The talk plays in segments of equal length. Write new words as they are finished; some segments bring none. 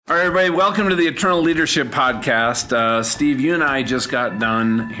All right, everybody, welcome to the Eternal Leadership Podcast. Steve, you and I just got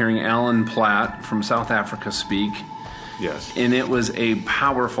done hearing Alan Platt from South Africa speak. Yes. And it was a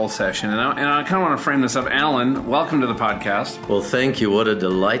powerful session. And I kind of want to frame this up. Alan, welcome to the podcast. Well, thank you. What a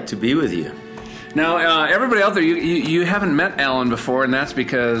delight to be with you. Now, everybody out there, you haven't met Alan before, and that's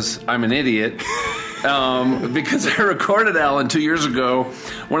because I'm an idiot. Because I recorded Alan 2 years ago.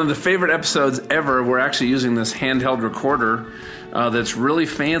 One of the favorite episodes ever, we're actually using this handheld recorder that's really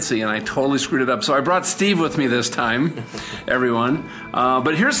fancy, and I totally screwed it up. So I brought Steve with me this time, everyone.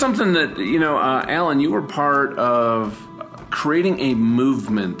 But here's something that, Alan, you were part of creating a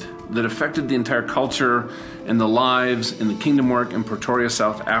movement that affected the entire culture and the lives and the kingdom work in Pretoria,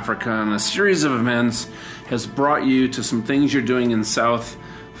 South Africa. And a series of events has brought you to some things you're doing in South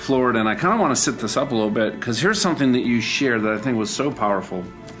Florida. And I kind of want to set this up a little bit, because here's something that you shared that I think was so powerful.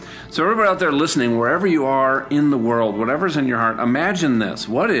 So everybody out there listening, wherever you are in the world, whatever's in your heart, imagine this.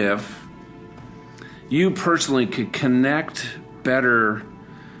 What if you personally could connect better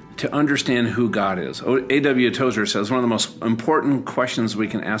to understand who God is? A.W. Tozer says one of the most important questions we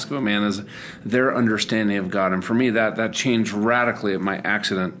can ask of a man is their understanding of God. And for me, that changed radically at my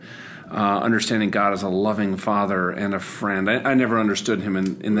accident, understanding God as a loving father and a friend. I never understood him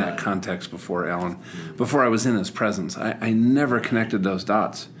in that context before, Alan. Before I was in his presence, I never connected those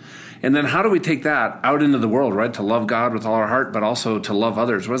dots. And then how do we take that out into the world, right? To love God with all our heart, but also to love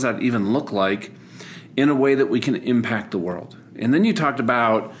others. What does that even look like in a way that we can impact the world? And then you talked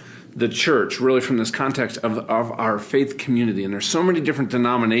about the church, really from this context of our faith community. And there's so many different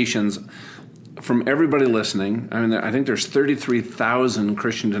denominations from everybody listening. I mean, I think there's 33,000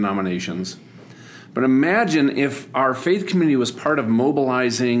 Christian denominations. But imagine if our faith community was part of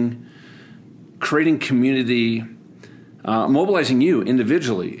mobilizing, creating community, mobilizing you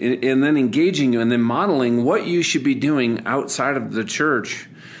individually, and then engaging you, and then modeling what you should be doing outside of the church,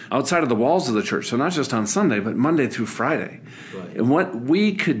 outside of the walls of the church. So not just on Sunday, but Monday through Friday. Right. And what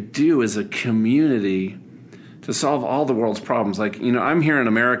we could do as a community to solve all the world's problems. Like, I'm here in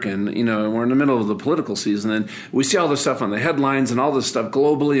America, and, we're in the middle of the political season, and we see all this stuff on the headlines and all this stuff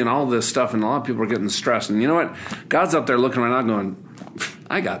globally and all this stuff, and a lot of people are getting stressed. And you know what? God's up there looking right now going,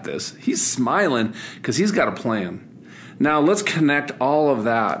 I got this. He's smiling because he's got a plan. Now, let's connect all of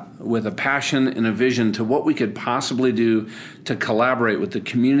that with a passion and a vision to what we could possibly do to collaborate with the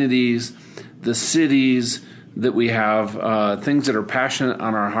communities, the cities that we have, things that are passionate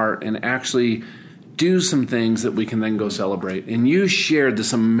on our heart, and actually do some things that we can then go celebrate. And you shared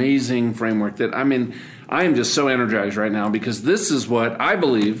this amazing framework that, I am just so energized right now, because this is what I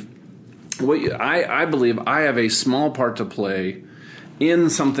believe. I believe I have a small part to play in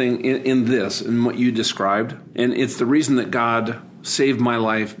something in what you described. And it's the reason that God saved my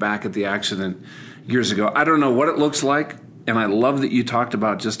life back at the accident years ago. I don't know what it looks like, and I love that you talked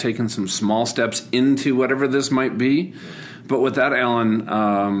about just taking some small steps into whatever this might be. But with that, Alan,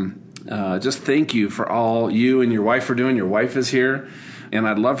 just thank you for all you and your wife are doing. Your wife is here, and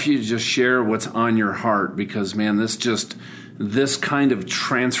I'd love for you to just share what's on your heart, because, man, this kind of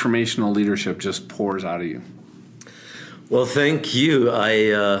transformational leadership just pours out of you. Well, thank you.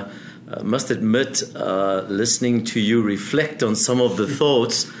 I must admit, listening to you reflect on some of the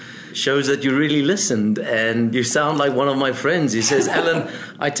thoughts shows that you really listened, and you sound like one of my friends. He says, Alan,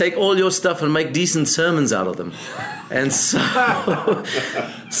 I take all your stuff and make decent sermons out of them. And so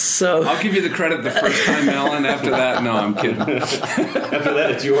I'll give you the credit the first time, Alan. After that, no, I'm kidding. After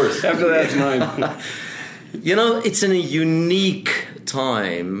that, it's yours. After that, it's mine. It's in a unique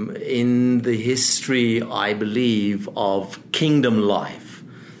time in the history, I believe, of kingdom life,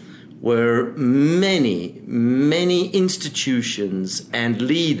 where many, many institutions and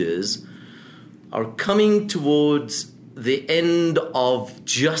leaders are coming towards the end of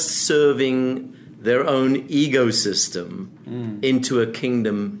just serving their own ecosystem into a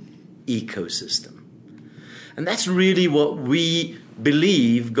kingdom ecosystem. And that's really what we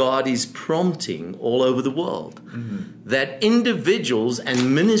believe God is prompting all over the world. Mm-hmm. That individuals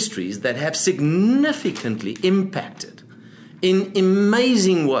and ministries that have significantly impacted in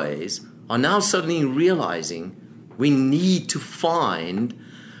amazing ways are now suddenly realizing we need to find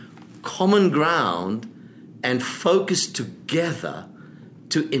common ground and focus together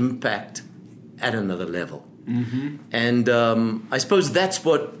to impact at another level. Mm-hmm. And I suppose that's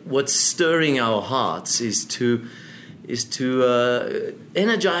what's stirring our hearts is to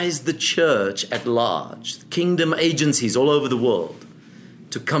energize the church at large, kingdom agencies all over the world,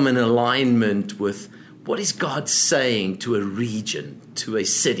 to come in alignment with what is God saying to a region, to a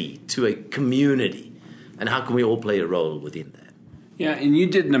city, to a community, and how can we all play a role within that? Yeah, and you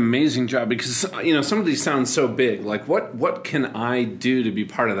did an amazing job because, you know, some of these sound so big. Like, what can I do to be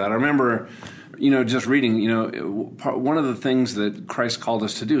part of that? I remember, you know, just reading, you know, one of the things that Christ called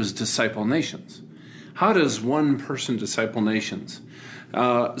us to do is disciple nations. How does one person disciple nations?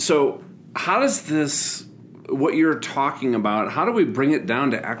 So how does this, what you're talking about, how do we bring it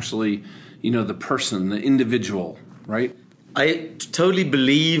down to actually, you know, the person, the individual, right? I totally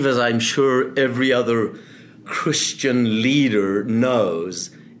believe, as I'm sure every other Christian leader knows,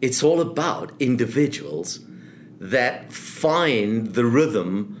 it's all about individuals that find the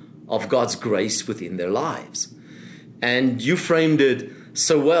rhythm of God's grace within their lives. And you framed it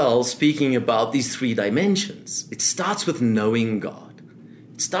so well, speaking about these three dimensions. It starts with knowing God.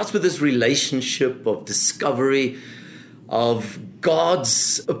 It starts with this relationship of discovery of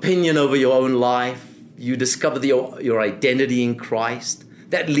God's opinion over your own life. You discover your identity in Christ.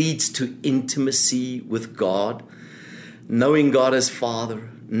 That leads to intimacy with God, knowing God as Father,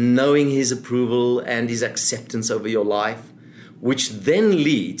 knowing His approval and His acceptance over your life, which then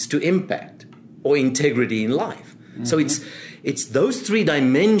leads to impact or integrity in life. Mm-hmm. So it's those three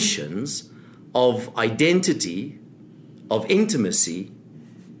dimensions of identity, of intimacy,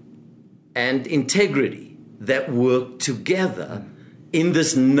 and integrity that work together in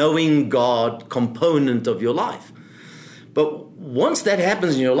this knowing God component of your life. But once that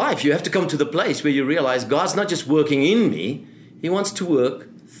happens in your life, you have to come to the place where you realize God's not just working in me, He wants to work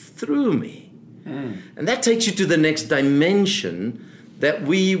through me. And that takes you to the next dimension that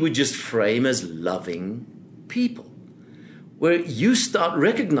we would just frame as loving people, where you start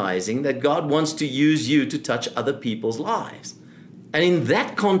recognizing that God wants to use you to touch other people's lives. And in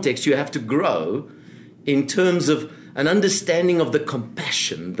that context, you have to grow in terms of an understanding of the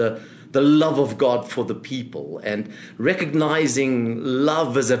compassion, the love of God for the people, and recognizing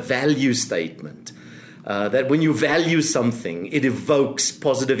love as a value statement. That when you value something, it evokes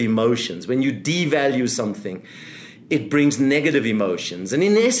positive emotions. When you devalue something, it brings negative emotions. And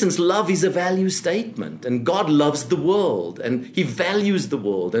in essence, love is a value statement. And God loves the world, and He values the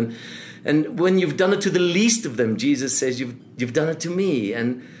world. And when you've done it to the least of them, Jesus says, you've done it to me.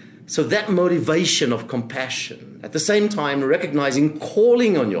 And so that motivation of compassion, at the same time recognizing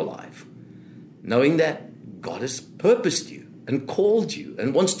calling on your life, knowing that God has purposed you and called you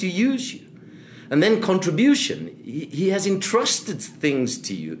and wants to use you. And then contribution. He has entrusted things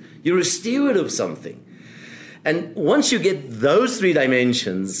to you. You're a steward of something. And once you get those three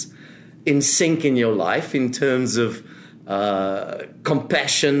dimensions in sync in your life in terms of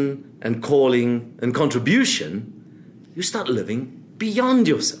compassion and calling and contribution, you start living beyond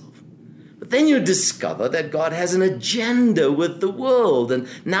yourself. But then you discover that God has an agenda with the world. And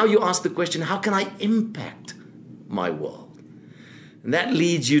now you ask the question, how can I impact my world? And that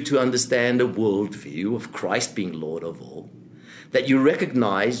leads you to understand a worldview of Christ being Lord of all. That you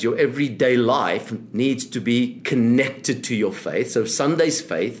recognize your everyday life needs to be connected to your faith. So Sunday's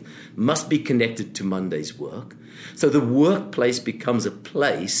faith must be connected to Monday's work. So the workplace becomes a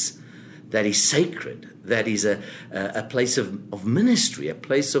place that is sacred, that is a place of ministry, a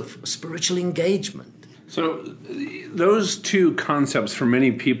place of spiritual engagement. So those two concepts for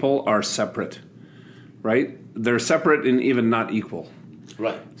many people are separate, right? They're separate and even not equal.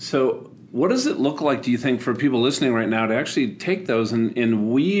 Right. So what does it look like, do you think, for people listening right now to actually take those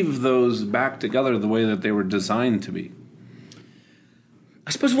and weave those back together the way that they were designed to be?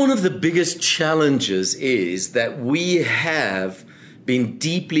 I suppose one of the biggest challenges is that we have been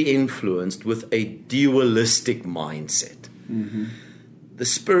deeply influenced with a dualistic mindset. Mm-hmm. The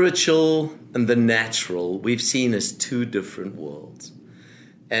spiritual and the natural we've seen as two different worlds.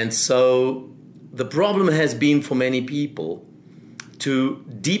 And so the problem has been for many people to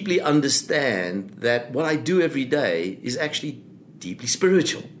deeply understand that what I do every day is actually deeply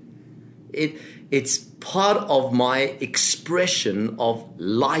spiritual. It's part of my expression of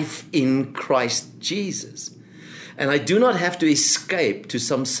life in Christ Jesus. And I do not have to escape to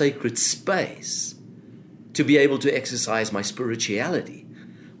some sacred space to be able to exercise my spirituality.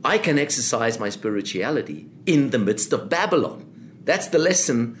 I can exercise my spirituality in the midst of Babylon. That's the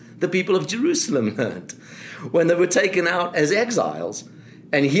lesson the people of Jerusalem learned when they were taken out as exiles.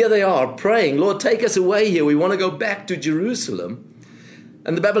 And here they are praying, Lord, take us away here. We want to go back to Jerusalem.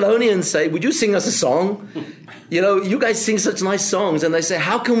 And the Babylonians say, would you sing us a song? You know, you guys sing such nice songs. And they say,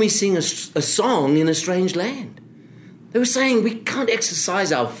 how can we sing a song in a strange land? They were saying we can't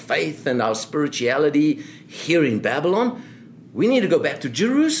exercise our faith and our spirituality here in Babylon. We need to go back to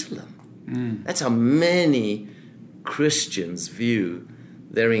Jerusalem. That's how many Christians view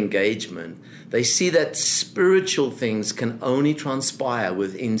their engagement. They see that spiritual things can only transpire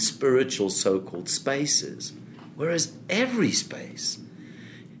within spiritual so-called spaces. Whereas every space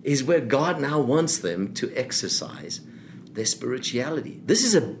is where God now wants them to exercise their spirituality. This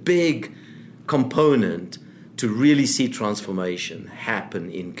is a big component to really see transformation happen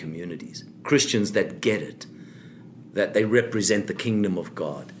in communities. Christians that get it, that they represent the kingdom of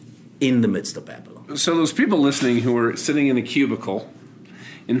God in the midst of Babylon. So those people listening who are sitting in a cubicle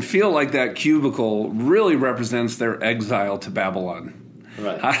and feel like that cubicle really represents their exile to Babylon.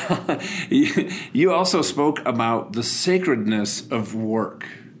 Right. You also spoke about the sacredness of work.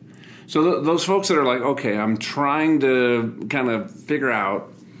 So those folks that are like, okay, I'm trying to kind of figure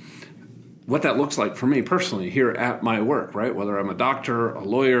out what that looks like for me personally here at my work, right? Whether I'm a doctor, a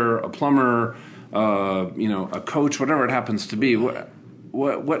lawyer, a plumber, a coach, whatever it happens to be.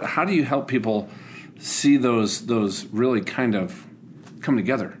 How do you help people see those really kind of come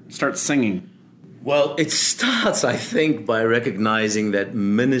together, start singing? Well, it starts, I think, by recognizing that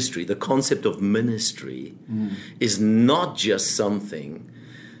ministry, the concept of ministry, is not just something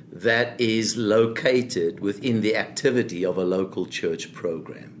that is located within the activity of a local church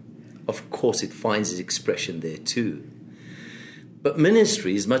program. Of course, it finds its expression there too. But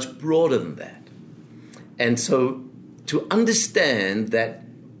ministry is much broader than that. And so to understand that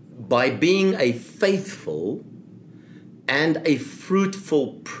by being a faithful and a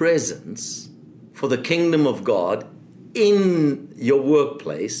fruitful presence for the kingdom of God in your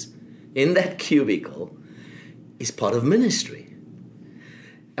workplace, in that cubicle, is part of ministry.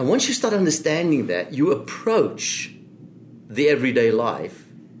 And once you start understanding that, you approach the everyday life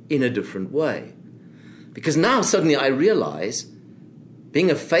in a different way. Because now suddenly I realize being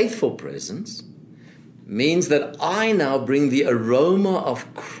a faithful presence means that I now bring the aroma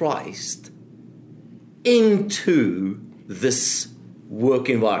of Christ into this work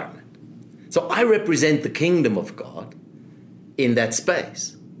environment. So I represent the kingdom of God in that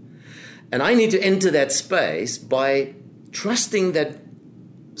space. And I need to enter that space by trusting that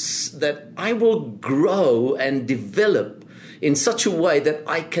I will grow and develop in such a way that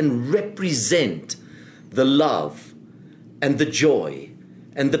I can represent the love and the joy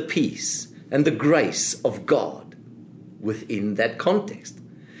and the peace and the grace of God within that context.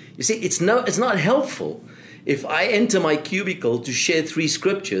 You see, it's not helpful if I enter my cubicle to share 3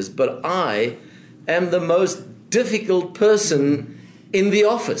 scriptures, but I am the most difficult person in the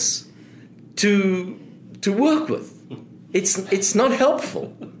office to work with. It's not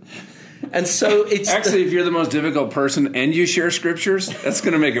helpful. And so it's actually, if you're the most difficult person and you share scriptures, that's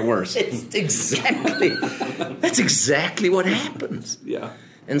going to make it worse. That's exactly what happens. Yeah.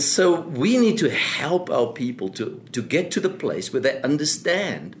 And so we need to help our people to get to the place where they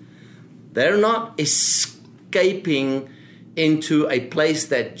understand they're not escaping into a place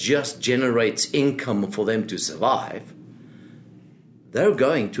that just generates income for them to survive. They're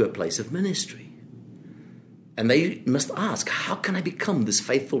going to a place of ministry. And they must ask, how can I become this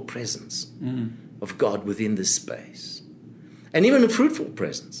faithful presence of God within this space? And even a fruitful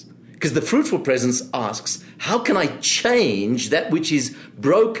presence. Because the fruitful presence asks, how can I change that which is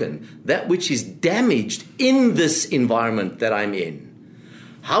broken, that which is damaged in this environment that I'm in?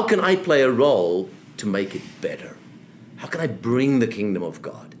 How can I play a role to make it better? How can I bring the kingdom of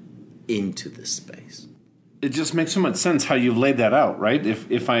God into this space? It just makes so much sense how you've laid that out, right?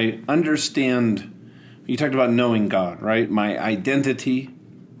 If I understand... You talked about knowing God, right? My identity,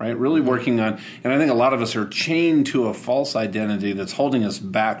 right? Really working on, and I think a lot of us are chained to a false identity that's holding us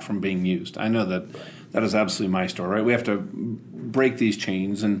back from being used. I know that is absolutely my story, right? We have to break these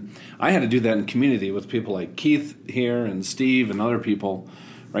chains, and I had to do that in community with people like Keith here and Steve and other people,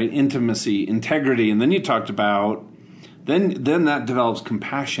 right? Intimacy, integrity, and then you talked about, then that develops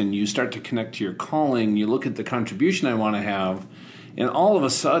compassion. You start to connect to your calling. You look at the contribution I want to have, and all of a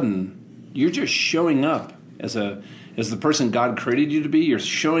sudden, you're just showing up as the person God created you to be. You're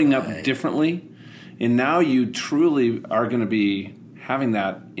showing up differently. And now you truly are going to be having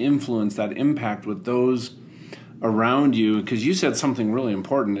that influence, that impact with those around you. Because you said something really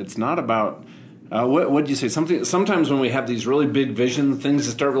important. It's not about, what did you say? Sometimes when we have these really big visions, things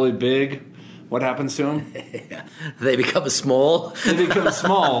that start really big, what happens to them? They become small. They become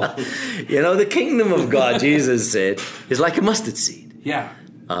small. The kingdom of God, Jesus said, is like a mustard seed. Yeah.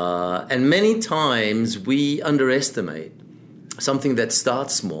 And many times we underestimate something that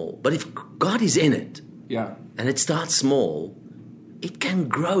starts small. But if God is in it, and it starts small, it can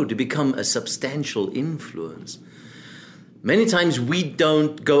grow to become a substantial influence. Many times we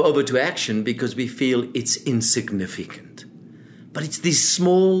don't go over to action because we feel it's insignificant. But it's these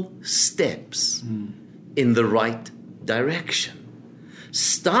small steps in the right direction.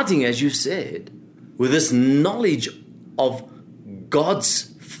 Starting, as you said, with this knowledge of God's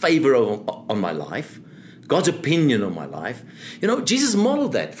favor on my life, God's opinion on my life. Jesus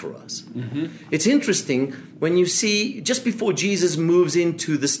modeled that for us. Mm-hmm. It's interesting when you see, just before Jesus moves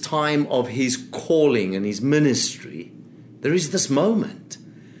into this time of his calling and his ministry, there is this moment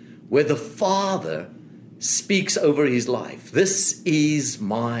where the Father speaks over his life. This is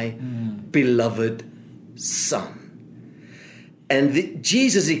my beloved Son. And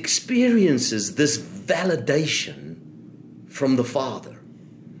Jesus experiences this validation from the Father.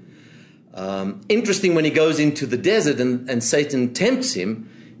 Interesting, when he goes into the desert and Satan tempts him,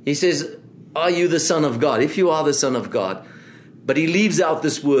 he says, are you the Son of God? If you are the Son of God. But he leaves out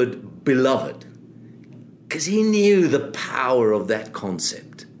this word, beloved, because he knew the power of that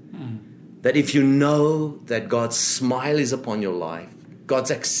concept. That if you know that God's smile is upon your life,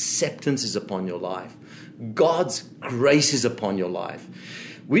 God's acceptance is upon your life, God's grace is upon your life,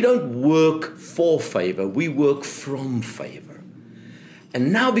 we don't work for favor, we work from favor.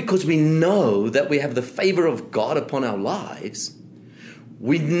 And now, because we know that we have the favor of God upon our lives,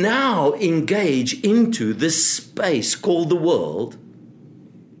 we now engage into this space called the world,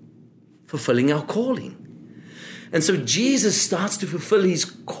 fulfilling our calling. And so Jesus starts to fulfill his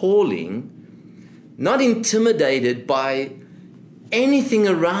calling, not intimidated by anything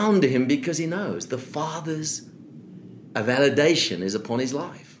around him, because he knows the Father's validation is upon his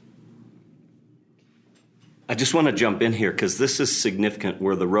life. I just want to jump in here because this is significant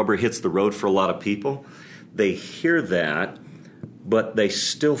where the rubber hits the road for a lot of people. They hear that, but they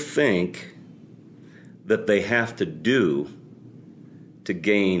still think that they have to do to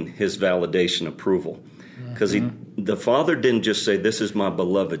gain his validation approval. Because the Father didn't just say, this is my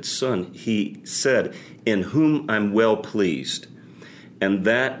beloved Son. He said, in whom I'm well pleased. And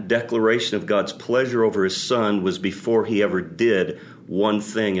that declaration of God's pleasure over his Son was before he ever did one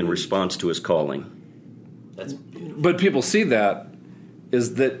thing in response to his calling. But people see that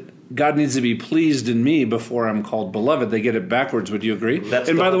is that God needs to be pleased in me before I'm called beloved. They get it backwards. Would you agree?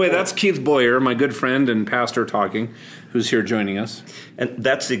 And by the way, that's Keith Boyer, my good friend and pastor talking, who's here joining us. And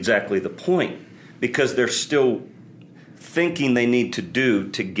that's exactly the point. Because they're still thinking they need to do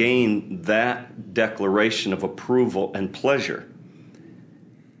to gain that declaration of approval and pleasure.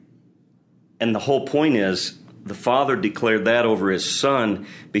 And the whole point is, the Father declared that over his Son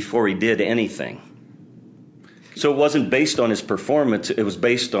before he did anything. So it wasn't based on his performance, it was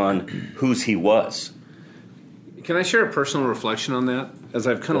based on whose he was. Can I share a personal reflection on that? As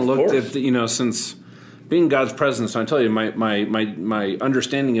I've kind of looked at, since being God's presence, I tell you, my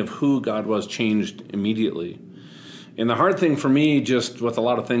understanding of who God was changed immediately. And the hard thing for me, just with a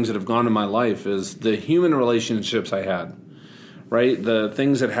lot of things that have gone in my life, is the human relationships I had, right? The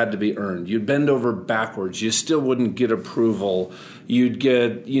things that had to be earned. You'd bend over backwards. You still wouldn't get approval. You'd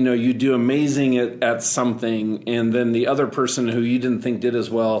get, you'd do amazing at something, and then the other person who you didn't think did as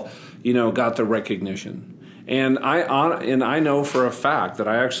well, got the recognition. And I know for a fact that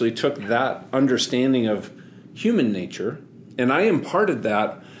I actually took that understanding of human nature and I imparted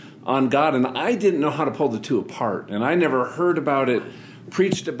that on God, and I didn't know how to pull the two apart. And I never heard about it,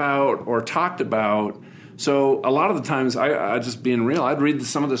 preached about, or talked about. So a lot of the times, I just being real, I'd read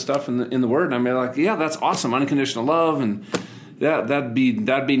some of the stuff in the Word, and I'd be like, yeah, that's awesome, unconditional love, and yeah, that'd be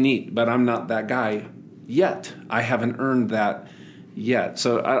neat. But I'm not that guy yet. I haven't earned that yet.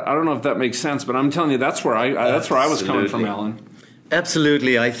 So I don't know if that makes sense, but I'm telling you, that's where I was coming from, Alan.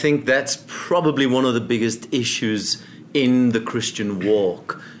 Absolutely. I think that's probably one of the biggest issues in the Christian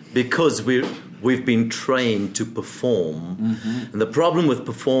walk, because we've been trained to perform. Mm-hmm. And the problem with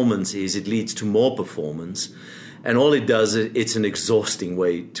performance is it leads to more performance. And all it does, it's an exhausting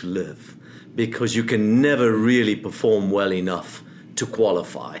way to live, because you can never really perform well enough to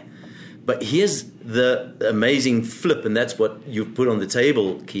qualify. But here's the amazing flip, and that's what you've put on the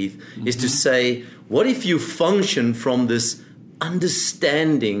table, Keith, mm-hmm. is to say, what if you function from this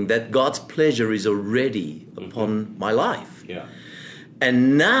understanding that God's pleasure is already upon my life? Yeah.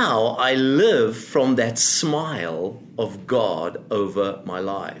 And now I live from that smile of God over my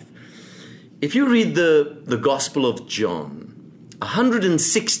life. If you read the Gospel of John,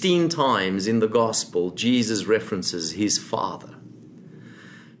 116 times in the Gospel, Jesus references his Father,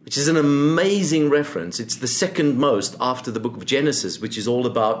 which is an amazing reference. It's the second most after the book of Genesis, which is all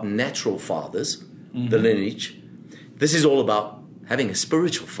about natural fathers, mm-hmm. the lineage. This is all about having a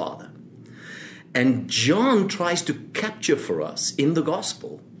spiritual father. And John tries to capture for us in the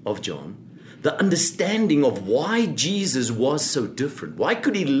Gospel of John the understanding of why Jesus was so different. Why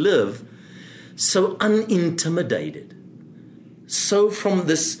could he live so unintimidated? So from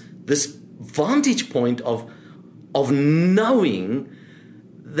this vantage point of knowing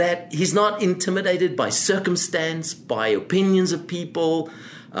that he's not intimidated by circumstance, by opinions of people,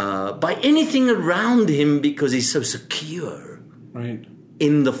 by anything around him, because he's so secure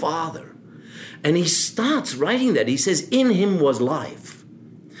in the Father. And he starts writing that. He says, in him was life,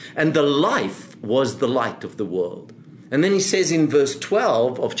 and the life was the light of the world. And then he says in verse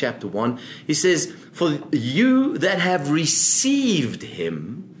 12 of chapter 1, he says, for you that have received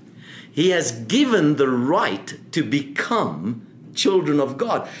him, he has given the right to become children of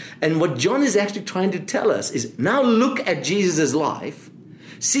God. And what John is actually trying to tell us is, now look at Jesus' life.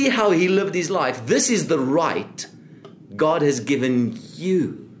 See how he lived his life. This is the right God has given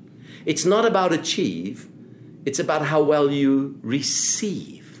you. It's not about achieve. It's about how well you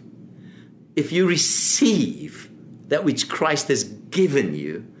receive. If you receive that which Christ has given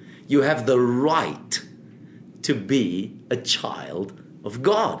you, you have the right to be a child of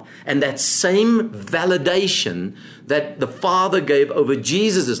God. And that same validation that the Father gave over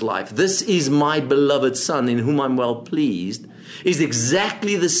Jesus' life, this is my beloved Son in whom I'm well pleased, is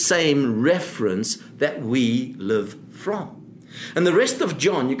exactly the same reference that we live from. And the rest of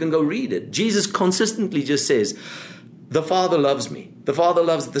John, you can go read it. Jesus consistently just says, the Father loves me. The Father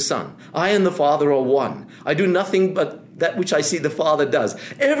loves the Son. I and the Father are one. I do nothing but that which I see the Father does.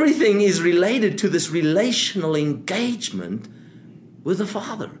 Everything is related to this relational engagement with the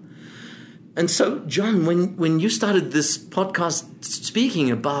Father. And so, John, when you started this podcast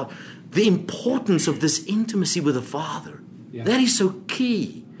speaking about the importance of this intimacy with the Father, that is so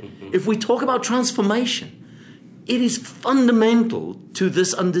key. If we talk about transformation, it is fundamental to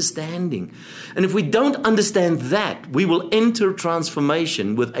this understanding. And if we don't understand that, we will enter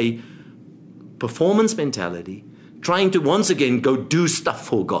transformation with a performance mentality, trying to once again go do stuff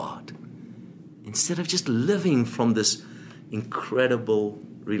for God, instead of just living from this incredible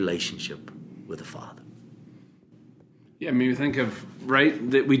relationship with the Father. Yeah, I mean, you think of,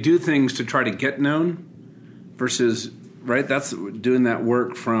 that we do things to try to get known versus, that's doing that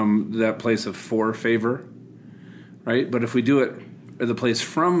work from that place of for favor, right? But if we do it at the place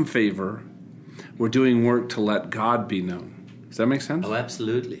from favor, we're doing work to let God be known. Does that make sense? Oh,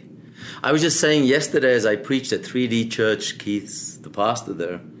 absolutely. I was just saying yesterday as I preached at 3D Church, Keith's the pastor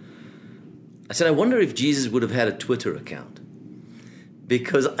there, I said, I wonder if Jesus would have had a Twitter account.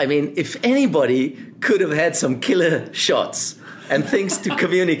 Because, I mean, if anybody could have had some killer shots and things to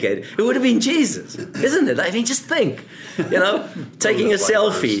communicate, it would have been Jesus, isn't it? I mean, just think, taking a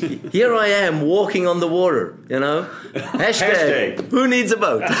selfie. Here I am walking on the water, Hashtag. Who needs a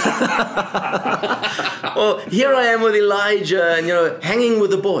boat? Or here I am with Elijah and, hanging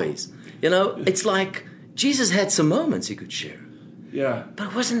with the boys. It's like Jesus had some moments he could share. Yeah.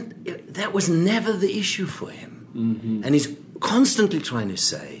 But that was never the issue for him. Mm-hmm. And he's constantly trying to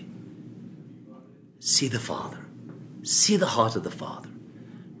say, see the Father. See the heart of the Father.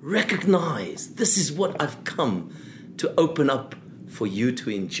 Recognize this is what I've come to open up for you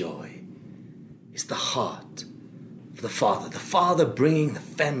to enjoy. It's the heart of the Father. The Father bringing the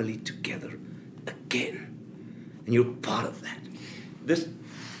family together again. And you're part of that.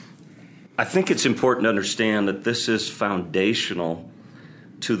 I think it's important to understand that this is foundational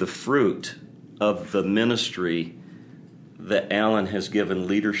to the fruit of the ministry that Alan has given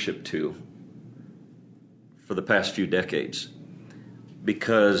leadership to for the past few decades.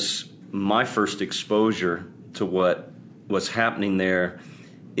 Because my first exposure to what was happening there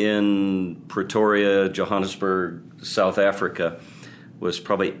in Pretoria, Johannesburg, South Africa, was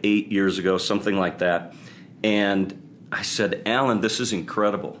probably 8 years ago, something like that. And I said, Alan, this is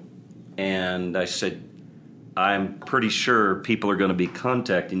incredible. And I said, I'm pretty sure people are going to be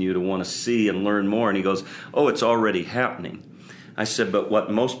contacting you to want to see and learn more. And he goes, oh, it's already happening. I said, but what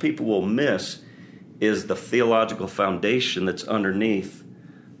most people will miss is the theological foundation that's underneath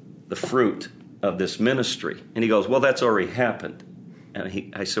the fruit of this ministry. And he goes, well, that's already happened.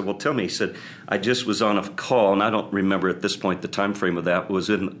 And I said, well, tell me. He said, I just was on a call, and I don't remember at this point the time frame of that. It was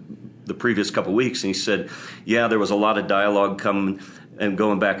in the previous couple of weeks. And he said, yeah, there was a lot of dialogue coming and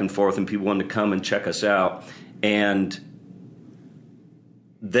going back and forth, and people wanted to come and check us out. And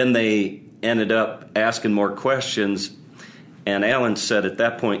then they ended up asking more questions. And Alan said at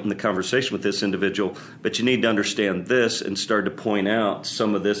that point in the conversation with this individual, but you need to understand this, and started to point out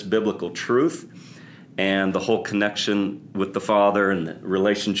some of this biblical truth and the whole connection with the Father and the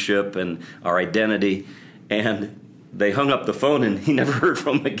relationship and our identity. And they hung up the phone, and he never heard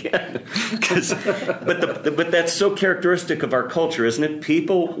from them again. But that's so characteristic of our culture, isn't it?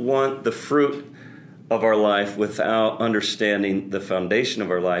 People want the fruit of our life without understanding the foundation of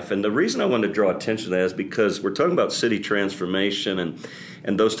our life. And the reason I want to draw attention to that is because we're talking about city transformation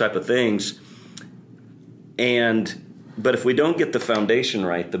and those type of things. And But if we don't get the foundation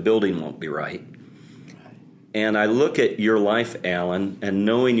right, the building won't be right. And I look at your life, Alan, and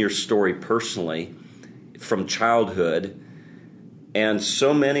knowing your story personally from childhood, and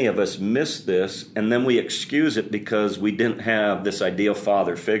so many of us miss this, and then we excuse it because we didn't have this ideal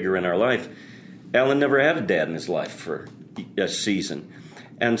father figure in our life. Alan never had a dad in his life for a season.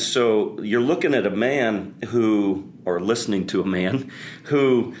 And so you're looking at a man who, or listening to a man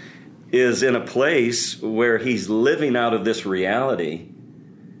who is in a place where he's living out of this reality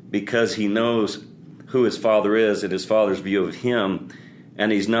because he knows who his father is and his father's view of him,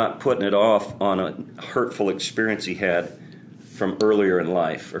 and he's not putting it off on a hurtful experience he had from earlier in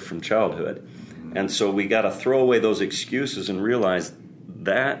life or from childhood. And so we got to throw away those excuses and realize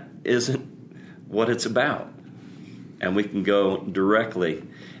that isn't what it's about. And we can go directly.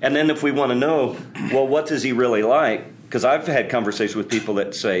 And then if we want to know, well, what does he really like? Because I've had conversations with people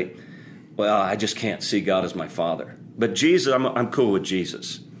that say, well, I just can't see God as my father. But Jesus, I'm cool with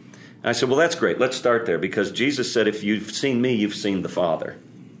Jesus. And I said, well, that's great. Let's start there, because Jesus said, if you've seen me, you've seen the Father.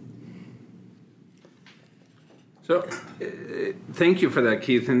 So thank you for that,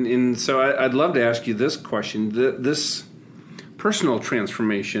 Keith. And so I'd love to ask you this question. This personal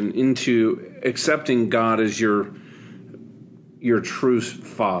transformation into accepting God as your true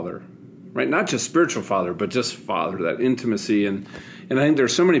father, right? Not just spiritual father, but just father, that intimacy. And I think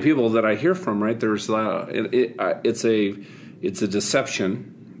there's so many people that I hear from, right? There's it's a deception.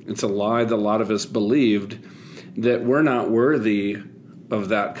 It's a lie that a lot of us believed, that we're not worthy of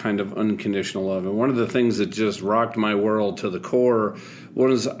that kind of unconditional love. And one of the things that just rocked my world to the core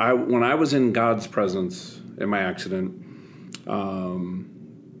was when I was in God's presence in my accident,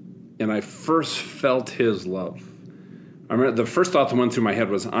 and I first felt his love. I remember the first thought that went through my head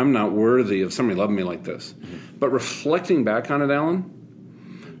was, I'm not worthy of somebody loving me like this. Mm-hmm. But reflecting back on it, Alan,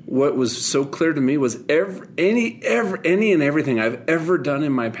 what was so clear to me was any and everything I've ever done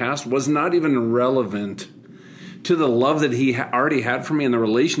in my past was not even relevant to the love that he already had for me and the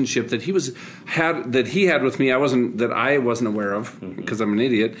relationship that he had with me. I wasn't aware of, because I'm an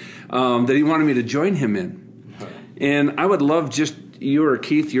idiot. That he wanted me to join him in. And I would love just you or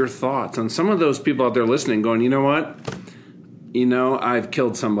Keith, your thoughts on some of those people out there listening, going, you know what? I've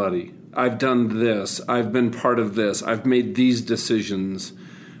killed somebody. I've done this. I've been part of this. I've made these decisions.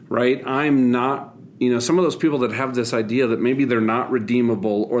 Right? I'm not, some of those people that have this idea that maybe they're not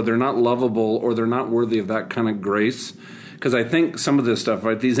redeemable, or they're not lovable, or they're not worthy of that kind of grace. Because I think some of this stuff,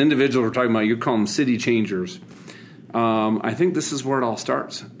 right, these individuals we're talking about, you call them city changers. I think this is where it all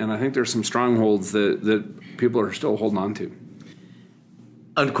starts. And I think there's some strongholds that people are still holding on to.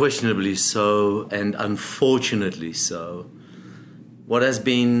 Unquestionably so, and unfortunately so. What has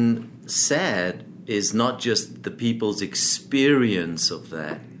been said is not just the people's experience of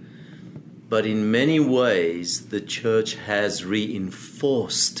that, but in many ways, the church has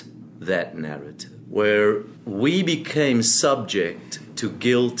reinforced that narrative, where we became subject to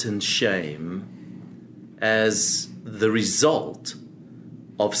guilt and shame as the result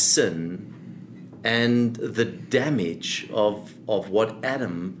of sin and the damage of what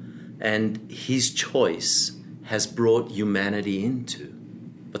Adam and his choice has brought humanity into.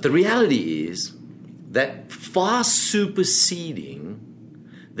 But the reality is that far superseding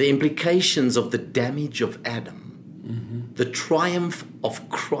the implications of the damage of Adam, the triumph of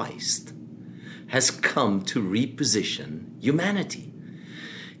Christ has come to reposition humanity.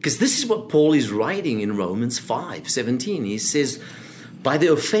 Because this is what Paul is writing in Romans 5:17. He says, by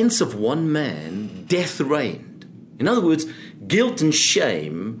the offense of one man, death reigned. In other words, guilt and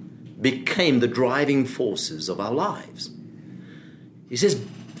shame became the driving forces of our lives. He says,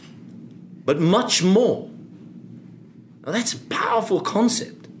 but much more. Now that's a powerful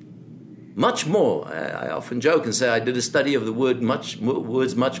concept. Much more. I often joke and say I did a study of the words much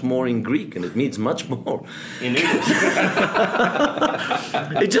more in Greek, and it means much more. In English.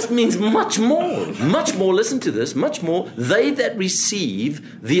 It just means much more. Much more, listen to this, much more. They that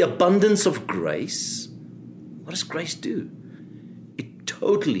receive the abundance of grace. What does grace do? It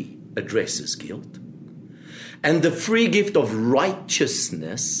totally addresses guilt. And the free gift of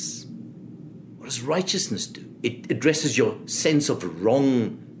righteousness. What does righteousness do? It addresses your sense of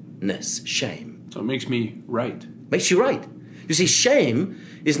wrongness, shame. So it makes me right. Makes you right. You see, shame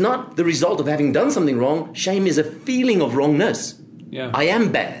is not the result of having done something wrong. Shame is a feeling of wrongness. Yeah. I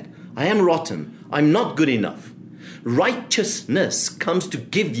am bad. I am rotten. I'm not good enough. Righteousness comes to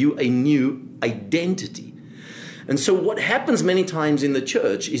give you a new identity. And so what happens many times in the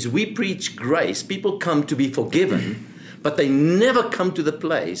church is we preach grace. People come to be forgiven, but they never come to the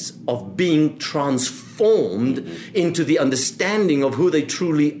place of being transformed into the understanding of who they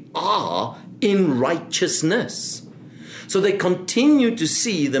truly are in righteousness. So they continue to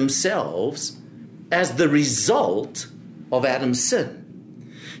see themselves as the result of Adam's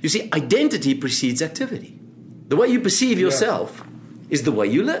sin. You see, identity precedes activity. The way you perceive yourself is the way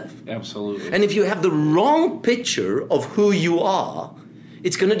you live. Absolutely. And if you have the wrong picture of who you are,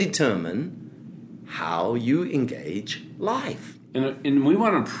 it's going to determine how you engage life. And we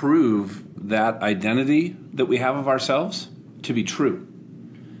want to prove that identity that we have of ourselves to be true.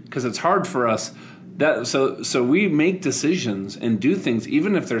 Because it's hard for us. So we make decisions and do things,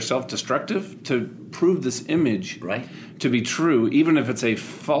 even if they're self-destructive, to prove this image to be true, even if it's a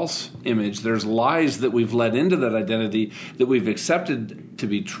false image. There's lies that we've let into that identity that we've accepted to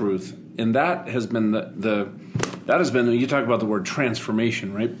be truth. And that has been you talk about the word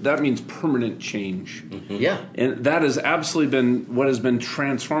transformation, right? That means permanent change. Mm-hmm. Yeah. And that has absolutely been what has been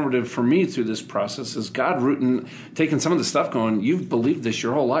transformative for me through this process, is God taking some of the stuff going, you've believed this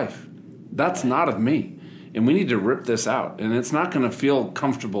your whole life. That's not of me. And we need to rip this out. And it's not going to feel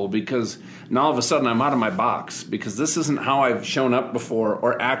comfortable, because now all of a sudden I'm out of my box, because this isn't how I've shown up before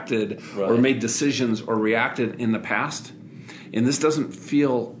or acted or made decisions or reacted in the past. And this doesn't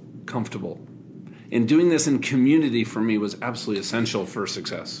feel comfortable. And doing this in community for me was absolutely essential for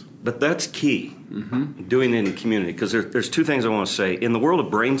success. But that's key, doing it in community, because there's two things I want to say. In the world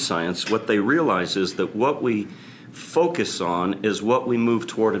of brain science, what they realize is that what we focus on is what we move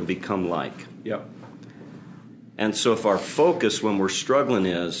toward and become like. Yep. And so if our focus when we're struggling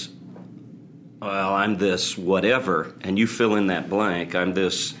is, well, I'm this whatever, and you fill in that blank, I'm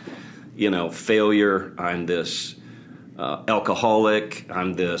this, failure, I'm this alcoholic,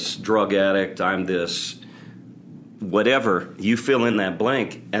 I'm this drug addict, I'm this whatever, you fill in that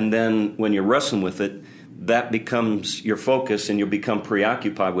blank, and then when you're wrestling with it, that becomes your focus, and you'll become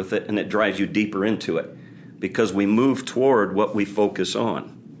preoccupied with it, and it drives you deeper into it, because we move toward what we focus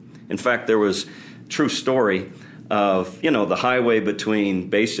on. In fact, there was a true story of, the highway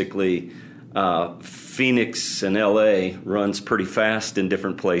between basically Phoenix and L.A. runs pretty fast in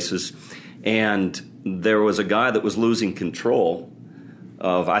different places, and there was a guy that was losing control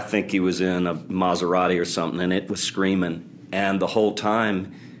of, I think he was in a Maserati or something, and it was screaming, and the whole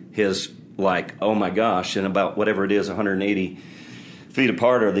time his, oh my gosh, and about whatever it is, 180 feet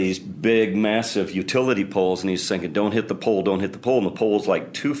apart are these big, massive utility poles, and he's thinking, don't hit the pole, don't hit the pole, and the pole's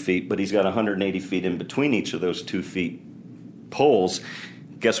 2 feet, but he's got 180 feet in between each of those 2 feet poles.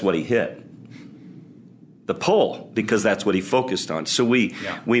 Guess what he hit? The pole, because that's what he focused on. So we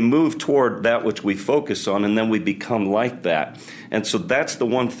move toward that which we focus on, and then we become like that. And so that's the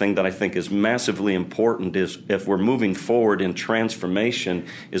one thing that I think is massively important, is if we're moving forward in transformation,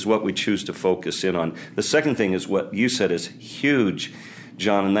 is what we choose to focus in on. The second thing is what you said is huge,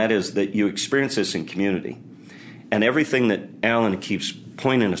 John, and that is that you experience this in community. And everything that Alan keeps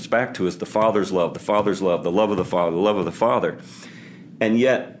pointing us back to is the Father's love, the Father's love, the love of the Father, the love of the Father. And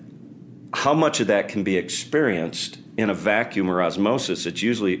yet, how much of that can be experienced in a vacuum or osmosis? It's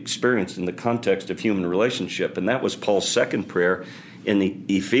usually experienced in the context of human relationship. And that was Paul's second prayer in the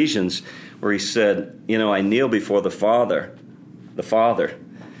Ephesians, where he said, I kneel before the Father,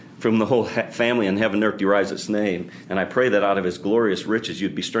 from the whole family in heaven and earth derives its name. And I pray that out of his glorious riches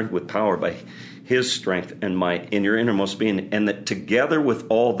you'd be strengthened with power by his strength and might in your innermost being, and that together with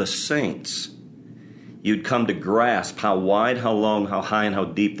all the saints you'd come to grasp how wide, how long, how high, and how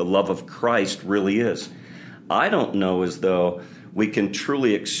deep the love of Christ really is. I don't know as though we can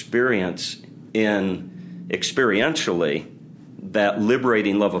truly experience experientially that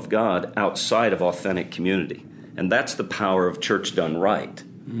liberating love of God outside of authentic community. And that's the power of church done right.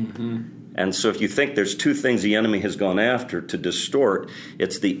 Mm-hmm. And so if you think there's two things the enemy has gone after to distort,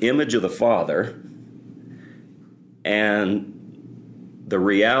 it's the image of the Father and the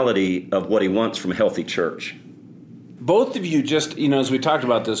reality of what he wants from a healthy church. Both of you just, as we talked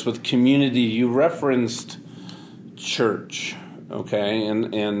about this with community, you referenced church, okay?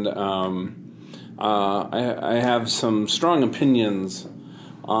 And I have some strong opinions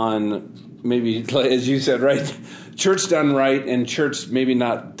on maybe, as you said, right, church done right and church maybe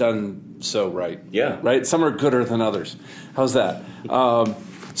not done so right. Yeah. Right? Some are gooder than others. How's that?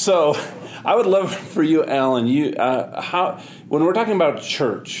 So I would love for you, Alan, when we're talking about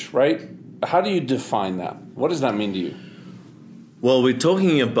church, right, how do you define that? What does that mean to you? Well, we're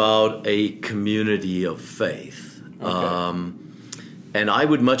talking about a community of faith. Okay. And I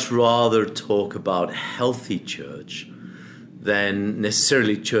would much rather talk about healthy church than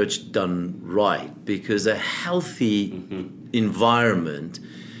necessarily church done right, because a healthy environment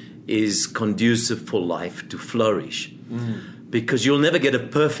is conducive for life to flourish. Because you'll never get a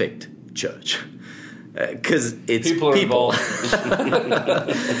perfect church. because it's People are involved.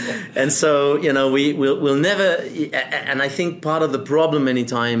 And so, we'll never, and I think part of the problem many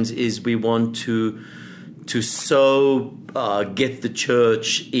times is we want to get the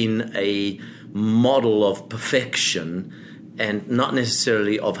church in a model of perfection and not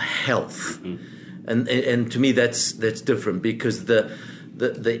necessarily of health. And to me that's different, because the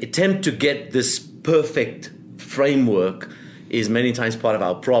attempt to get this perfect framework is many times part of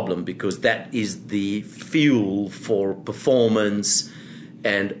our problem, because that is the fuel for performance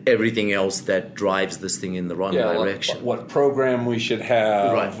and everything else that drives this thing in the wrong direction. What program we should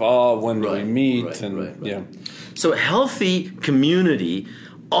have, Right. When do we meet, Right. So healthy community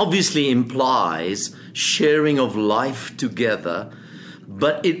obviously implies sharing of life together,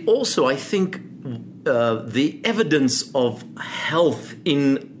 but it also, I think, the evidence of health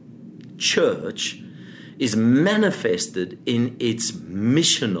in church is manifested in its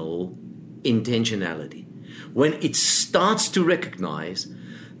missional intentionality. When it starts to recognize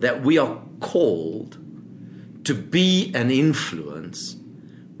that we are called to be an influence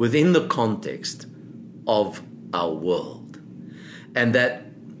within the context of our world, and that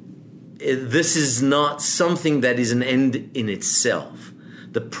this is not something that is an end in itself.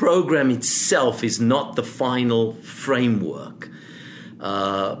 The program itself is not the final framework,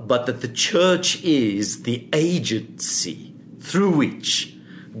 but that the church is the agency through which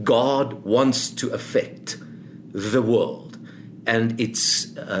God wants to affect the world and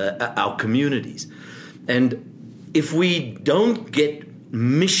its our communities. And if we don't get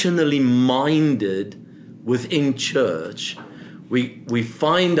missionally minded within church, we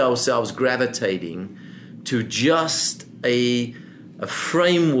find ourselves gravitating to just a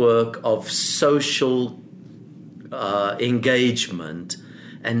framework of social engagement,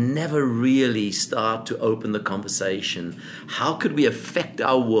 and never really start to open the conversation. How could we affect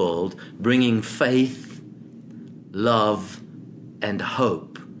our world, bringing faith, love, and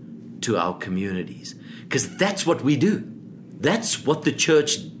hope to our communities? Because that's what we do. That's what the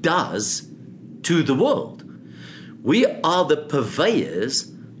church does to the world. We are the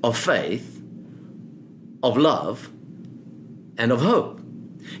purveyors of faith, of love, and of hope.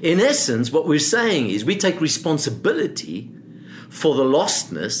 In essence, what we're saying is we take responsibility for the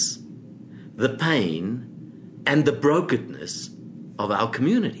lostness, the pain, and the brokenness of our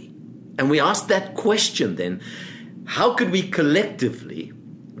community. And we ask that question then, how could we collectively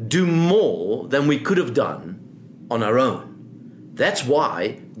do more than we could have done on our own? That's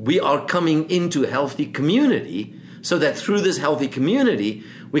why we are coming into a healthy community, so that through this healthy community,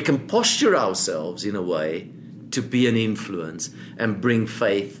 we can posture ourselves in a way to be an influence and bring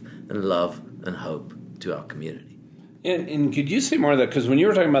faith and love and hope to our community. And could you say more of that? Because when you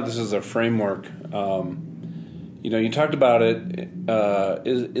were talking about this as a framework, you talked about it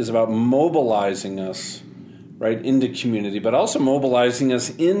is about mobilizing us, right, into community, but also mobilizing us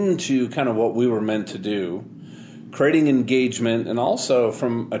into kind of what we were meant to do, creating engagement, and also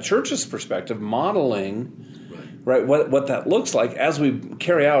from a church's perspective, modeling, right, what that looks like as we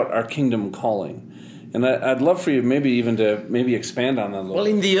carry out our kingdom calling. And I'd love for you maybe even to expand on that a little. Well,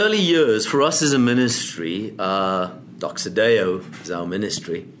 in the early years, for us as a ministry, Doxodeo is our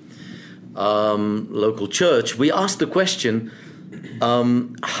ministry, local church, we asked the question,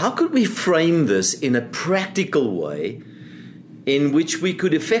 how could we frame this in a practical way in which we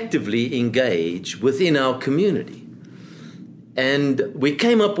could effectively engage within our community? And we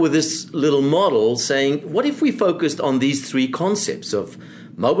came up with this little model saying, what if we focused on these three concepts of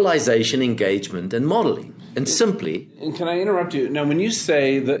mobilization, engagement, and modeling? And simply... And can I interrupt you? Now, when you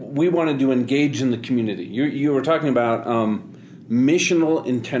say that we wanted to engage in the community, you were talking about missional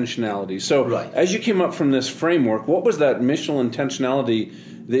intentionality. So as you came up from this framework, what was that missional intentionality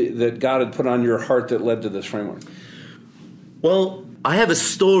that God had put on your heart that led to this framework? Well, I have a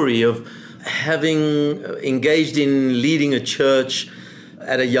story of having engaged in leading a church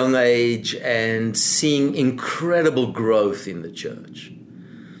at a young age and seeing incredible growth in the church.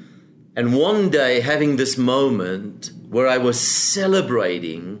 And one day having this moment where I was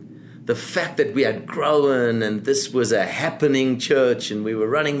celebrating the fact that we had grown and this was a happening church and we were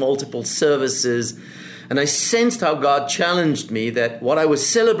running multiple services. And I sensed how God challenged me that what I was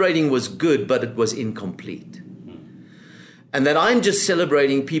celebrating was good, but it was incomplete. And that I'm just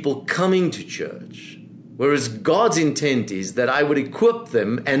celebrating people coming to church, whereas God's intent is that I would equip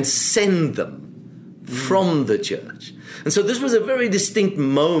them and send them from the church. And so this was a very distinct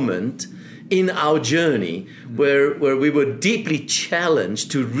moment in our journey where we were deeply challenged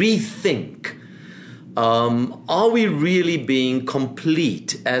to rethink, are we really being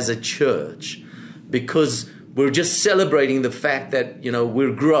complete as a church? Because we're just celebrating the fact that,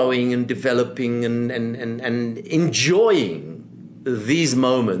 we're growing and developing and enjoying these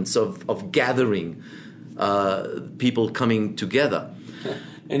moments of gathering, people coming together.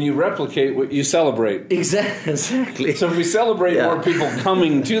 And you replicate what you celebrate. Exactly. So if we celebrate more people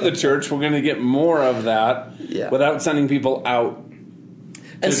coming to the church, we're going to get more of that without sending people out.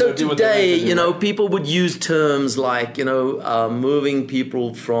 And so today, people would use terms like, moving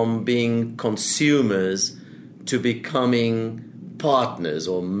people from being consumers to becoming partners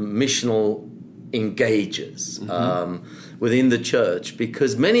or missional engagers within the church,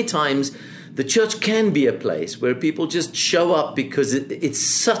 because many times the church can be a place where people just show up because it's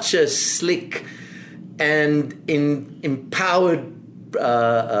such a slick and empowered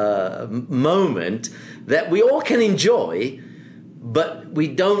moment that we all can enjoy, but we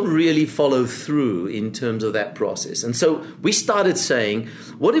don't really follow through in terms of that process. And so we started saying,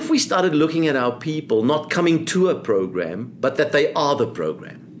 what if we started looking at our people not coming to a program, but that they are the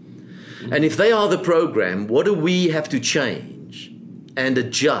program? And if they are the program, what do we have to change and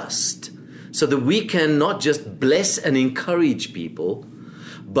adjust so that we can not just bless and encourage people,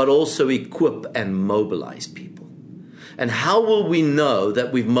 but also equip and mobilize people? And how will we know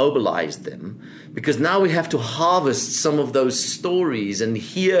that we've mobilized them? Because now we have to harvest some of those stories and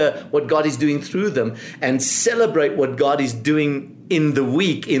hear what God is doing through them and celebrate what God is doing in the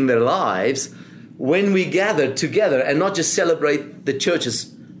week in their lives when we gather together, and not just celebrate the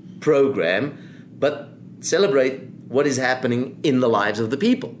church's program, but celebrate what is happening in the lives of the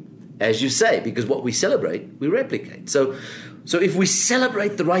people, as you say, because what we celebrate, we replicate. So if we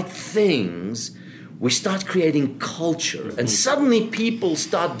celebrate the right things, we start creating culture, and suddenly people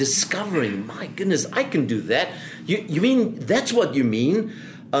start discovering, my goodness, I can do that. You mean, that's what you mean?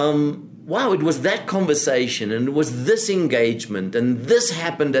 Wow, it was that conversation, and it was this engagement, and this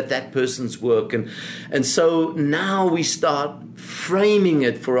happened at that person's work. And so now we start framing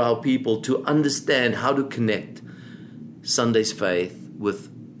it for our people to understand how to connect Sunday's faith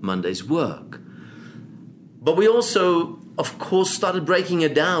with Monday's work. But we also, of course, started breaking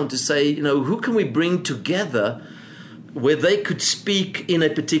it down to say, who can we bring together where they could speak in a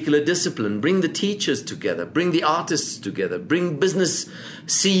particular discipline, bring the teachers together, bring the artists together, bring business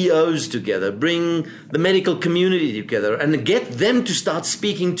CEOs together, bring the medical community together, and get them to start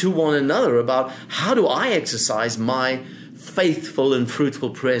speaking to one another about how do I exercise my faithful and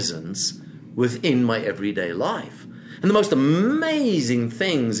fruitful presence within my everyday life. And the most amazing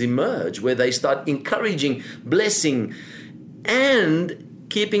things emerge where they start encouraging, blessing, and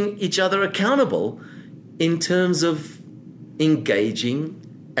keeping each other accountable in terms of engaging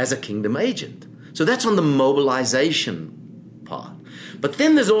as a kingdom agent. So that's on the mobilization part. But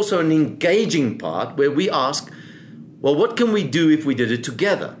then there's also an engaging part where we ask, well, what can we do if we did it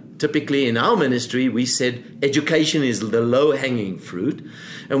together? Typically in our ministry, we said education is the low-hanging fruit.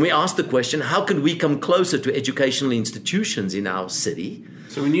 And we asked the question, how could we come closer to educational institutions in our city?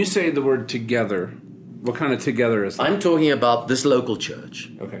 So when you say the word together, what kind of together is that? I'm talking about this local church.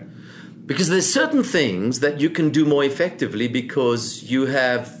 Okay. Because there's certain things that you can do more effectively because you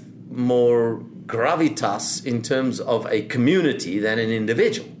have more gravitas in terms of a community than an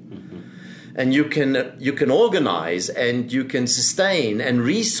individual. And you can organize and you can sustain and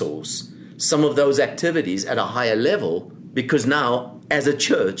resource some of those activities at a higher level because now, as a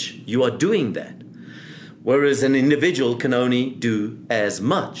church, you are doing that. Whereas an individual can only do as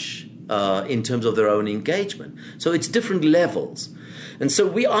much in terms of their own engagement. So it's different levels. And so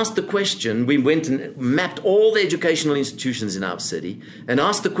we asked the question, we went and mapped all the educational institutions in our city and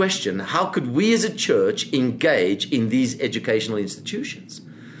asked the question, how could we as a church engage in these educational institutions?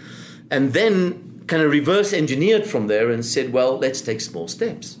 And then kind of reverse engineered from there and said, well, let's take small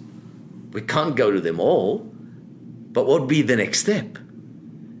steps. We can't go to them all, but what would be the next step?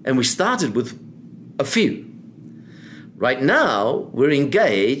 And we started with a few. Right now, we're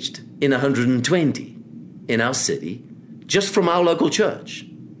engaged in 120 in our city, just from our local church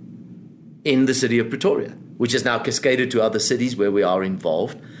in the city of Pretoria, which is now cascaded to other cities where we are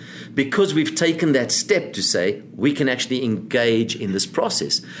involved, because we've taken that step to say we can actually engage in this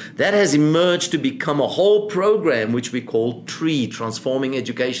process. That has emerged to become a whole program which we call TREE, Transforming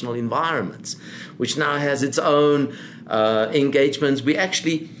Educational Environments, which now has its own engagements. We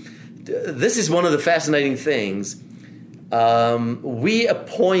actually, this is one of the fascinating things. We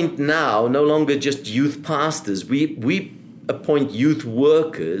appoint now no longer just youth pastors. We appoint youth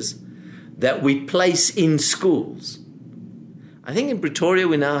workers that we place in schools. I think in Pretoria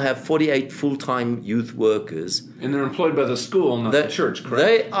we now have 48 full-time youth workers. And they're employed by the school, not the church,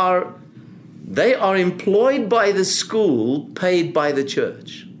 correct? They are employed by the school, paid by the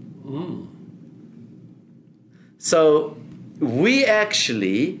church. So we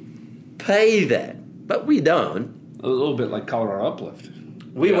actually pay that, but we don't. A little bit like Colorado Uplift.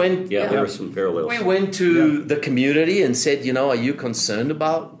 We went. There are some parallels. We went to the community and said, are you concerned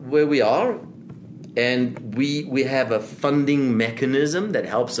about where we are? And we have a funding mechanism that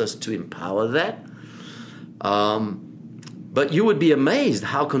helps us to empower that. But you would be amazed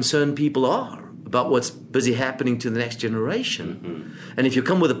how concerned people are about what's busy happening to the next generation. Mm-hmm. And if you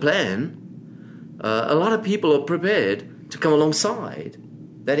come with a plan, a lot of people are prepared to come alongside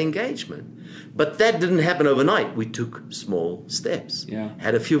that engagement. But that didn't happen overnight. We took small steps,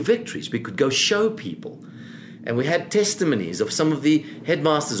 had a few victories. We could go show people. And we had testimonies of some of the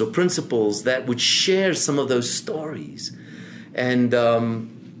headmasters or principals that would share some of those stories. And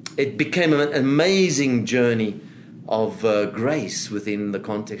it became an amazing journey of grace within the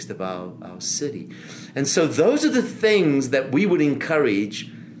context of our city. And so those are the things that we would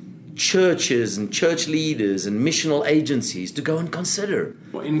encourage churches and church leaders and missional agencies to go and consider.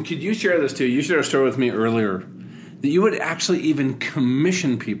 Well, and could you share this too? You shared a story with me earlier that you would actually even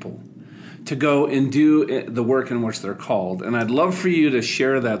commission people to go and do the work in which they're called. And I'd love for you to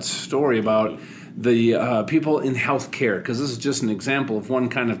share that story about the people in healthcare, because this is just an example of one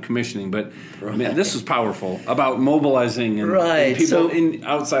kind of commissioning. But man, this is powerful about mobilizing and people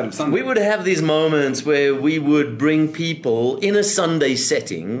outside of Sunday. We would have these moments where we would bring people in a Sunday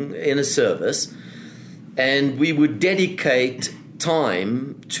setting, in a service, and we would dedicate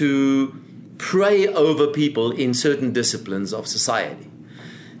time to pray over people in certain disciplines of society.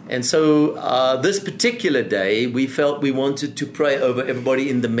 And so this particular day, we felt we wanted to pray over everybody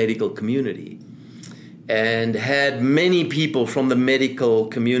in the medical community, and had many people from the medical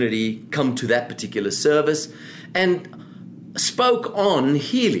community come to that particular service and spoke on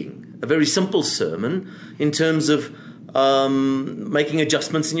healing, a very simple sermon in terms of making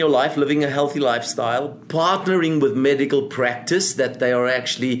adjustments in your life, living a healthy lifestyle, partnering with medical practice, that they are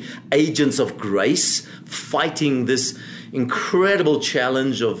actually agents of grace, fighting this incredible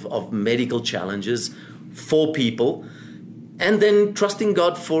challenge of medical challenges for people, and then trusting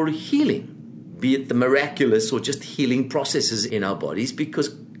God for healing, be it the miraculous or just healing processes in our bodies,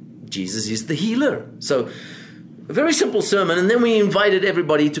 because Jesus is the healer. So a very simple sermon, and then we invited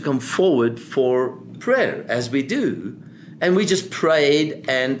everybody to come forward for prayer, as we do, and we just prayed,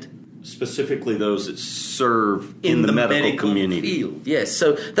 and specifically those that serve in the medical community field. Yes,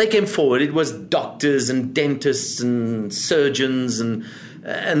 so they came forward. It was doctors and dentists and surgeons, and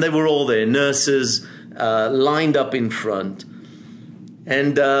they were all there, nurses lined up in front.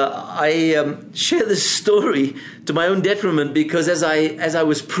 And I share this story to my own detriment, because as I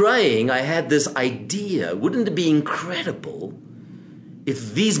was praying, I had this idea: wouldn't it be incredible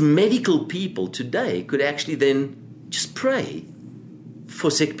if these medical people today could actually then just pray for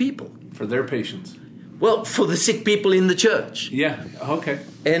sick people? For their patients. Well, for the sick people in the church. Yeah, okay.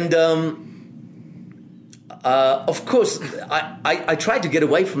 And of course, I tried to get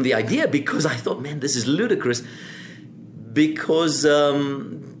away from the idea, because I thought, man, this is ludicrous. Because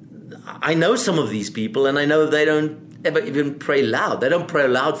I know some of these people, and I know they don't ever even pray loud. They don't pray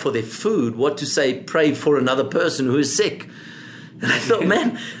loud for their food. What to say, pray for another person who is sick. And I thought,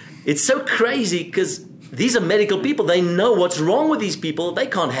 man, it's so crazy, because these are medical people. They know what's wrong with these people. They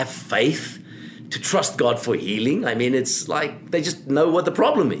can't have faith to trust God for healing. I mean, it's like they just know what the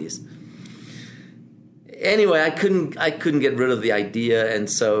problem is. Anyway, I couldn't get rid of the idea, and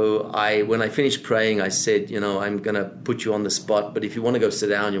so when I finished praying, I said, I'm going to put you on the spot, but if you want to go sit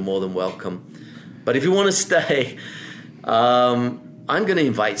down, you're more than welcome. But if you want to stay, I'm going to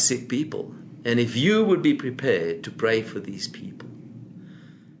invite sick people, and if you would be prepared to pray for these people.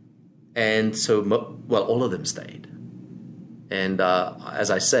 And so, all of them stayed. And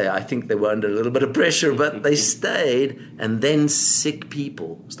as I say, I think they were under a little bit of pressure, but they stayed, and then sick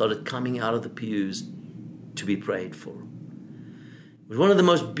people started coming out of the pews to be prayed for. It was one of the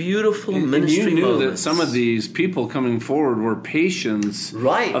most beautiful ministry moments. You knew moments. that some of these people coming forward were patients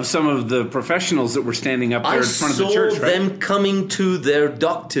of some of the professionals that were standing up there in front of the church. I saw them coming to their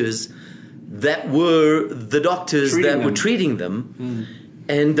doctors that were the doctors were treating them.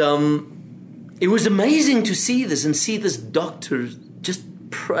 And it was amazing to see this, and see this doctor just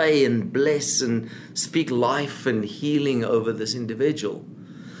pray and bless and speak life and healing over this individual.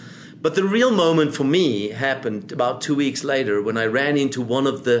 But the real moment for me happened about 2 weeks later, when I ran into one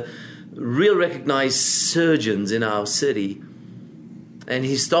of the real recognized surgeons in our city. And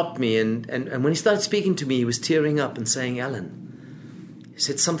he stopped me, and when he started speaking to me, he was tearing up and saying, "Alan," he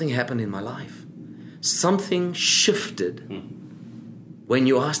said, "something happened in my life. Something shifted when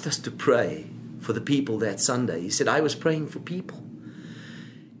you asked us to pray for the people that Sunday." He said, "I was praying for people,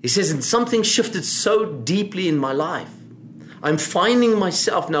 He says, and something shifted so deeply in my life. I'm finding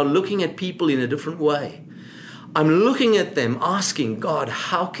myself now looking at people in a different way. I'm looking at them asking, God,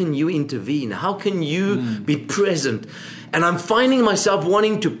 how can you intervene? How can you be present? And I'm finding myself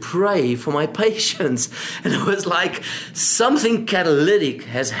wanting to pray for my patients. And it was like something catalytic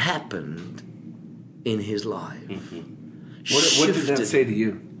has happened in his life. What did that say to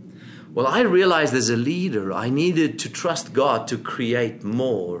you? Well, I realized as a leader, I needed to trust God to create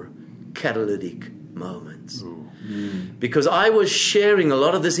more catalytic moments. Because I was sharing a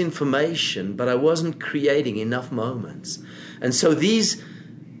lot of this information, but I wasn't creating enough moments. And so these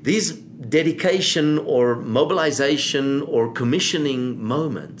dedication or mobilization or commissioning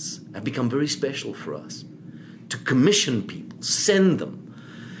moments have become very special for us. To commission people, send them,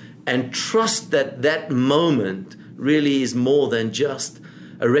 and trust that that moment really is more than just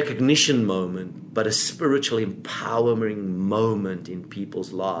a recognition moment, but a spiritual empowering moment in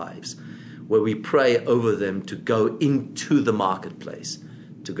people's lives, where we pray over them to go into the marketplace,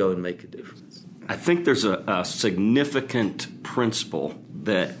 to go and make a difference. I think there's a significant principle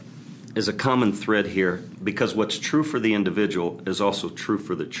that is a common thread here, because what's true for the individual is also true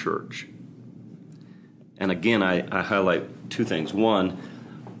for the church. And again, I highlight two things. One,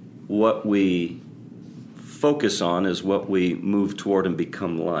 what we focus on is what we move toward and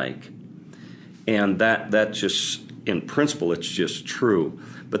become like. And that just, in principle, it's just true.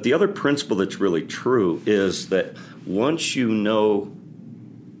 But the other principle that's really true is that once you know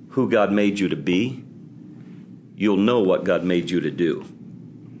who God made you to be, you'll know what God made you to do.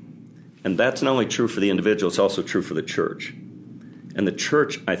 And that's not only true for the individual, it's also true for the church. And the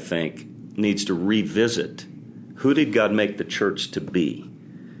church, I think, needs to revisit, who did God make the church to be?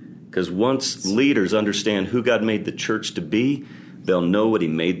 Because once leaders understand who God made the church to be, they'll know what he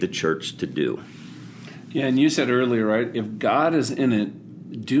made the church to do. Yeah, and you said earlier, right, if God is in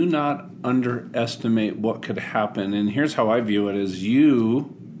it, do not underestimate what could happen. And here's how I view it: as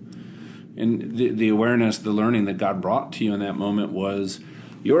you, and the awareness, the learning that God brought to you in that moment was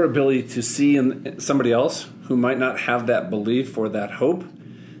your ability to see in somebody else who might not have that belief or that hope,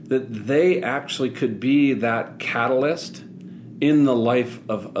 that they actually could be that catalyst in the life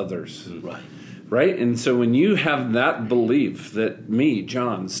of others. Right? And so when you have that belief that me,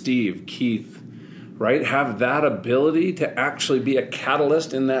 John, Steve, Keith, right, have that ability to actually be a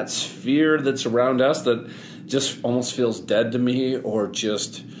catalyst in that sphere that's around us that just almost feels dead to me, or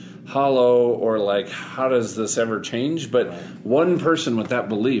just hollow, or like, how does this ever change? But one person with that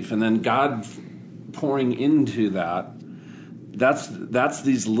belief, and then God pouring into that's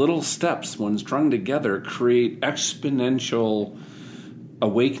these little steps, when strung together, create exponential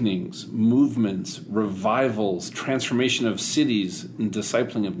awakenings, movements, revivals, transformation of cities, and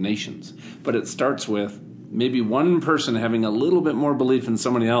discipling of nations. But it starts with maybe one person having a little bit more belief in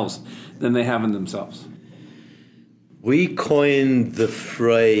somebody else than they have in themselves. We coined the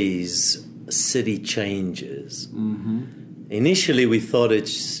phrase "city changes." Initially, we thought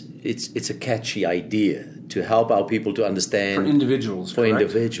it's a catchy idea to help our people to understand. For individuals, For correct?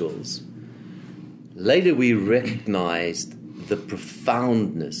 individuals. Later, we recognized the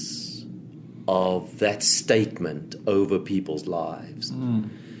profoundness of that statement over people's lives.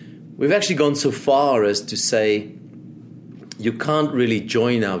 We've actually gone so far as to say, you can't really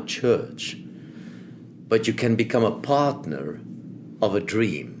join our church, but you can become a partner of a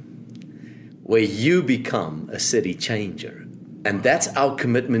dream where you become a city changer. And that's our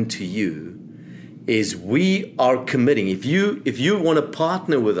commitment to you, is we are committing. If you want to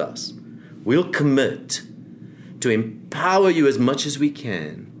partner with us, we'll commit to empower you as much as we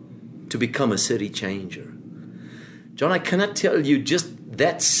can to become a city changer. John, I cannot tell you just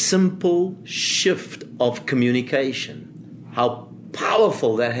that simple shift of communication, how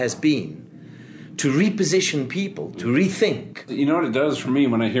powerful that has been to reposition people, to rethink. You know what it does for me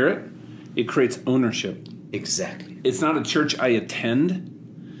when I hear it? It creates ownership. Exactly. It's not a church I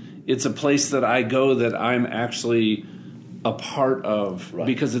attend. It's a place that I go that I'm actually a part of,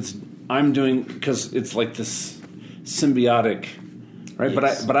 because it's like this symbiotic, right?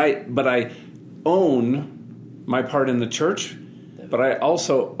 Yes. But I own my part in the church, but I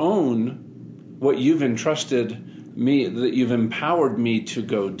also own what you've entrusted me, that you've empowered me to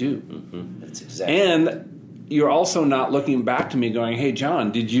go do. That's exactly. And you're also not looking back to me going, hey,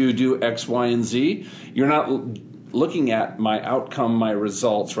 John, did you do X, Y, and Z? You're not looking at my outcome, my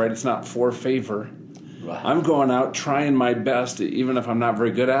results, right? It's not for favor. Right. I'm going out trying my best, even if I'm not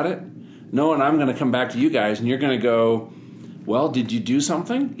very good at it, knowing I'm going to come back to you guys, and you're going to go, well, did you do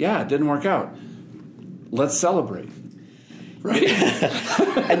something? Yeah, it didn't work out. Let's celebrate. Right.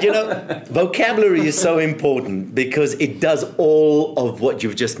 And vocabulary is so important because it does all of what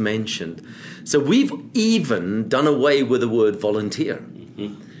you've just mentioned. So we've even done away with the word volunteer.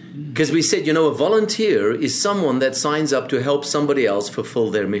 Because we said, a volunteer is someone that signs up to help somebody else fulfill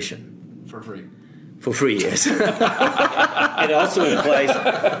their mission. For free. For free, yes. It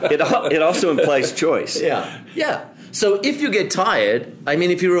also implies choice. Yeah. So if you get tired,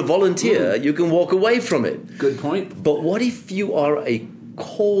 if you're a volunteer, you can walk away from it. Good point. But what if you are a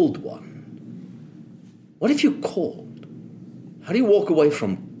called one? What if you're called? How do you walk away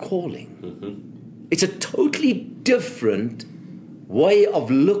from calling? It's a totally different way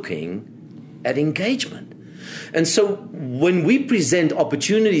of looking at engagement. And so when we present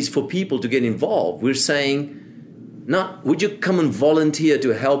opportunities for people to get involved, we're saying, not, would you come and volunteer to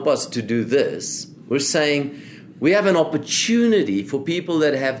help us to do this? We're saying, we have an opportunity for people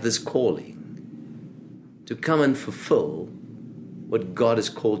that have this calling to come and fulfill what God has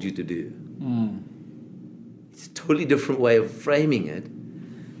called you to do. It's a totally different way of framing it,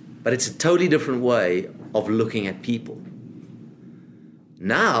 but it's a totally different way of looking at people.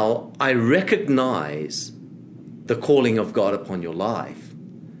 Now I recognize the calling of God upon your life.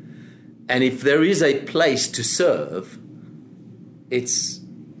 And if there is a place to serve, it's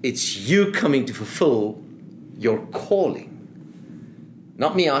you coming to fulfill your calling.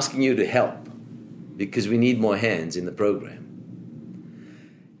 Not me asking you to help, because we need more hands in the program.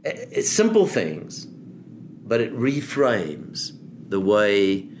 It's simple things, but it reframes the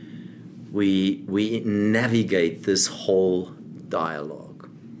way we navigate this whole dialogue.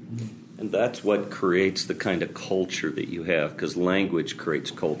 And that's what creates the kind of culture that you have, because language creates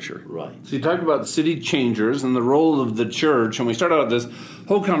culture. Right. So you talked about city changers and the role of the church, and we started out this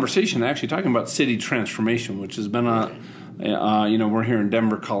whole conversation actually talking about city transformation, which has been we're here in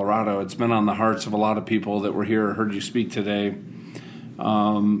Denver, Colorado. It's been on the hearts of a lot of people that were here, heard you speak today.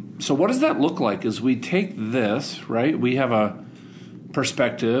 So what does that look like as we take this, right? We have a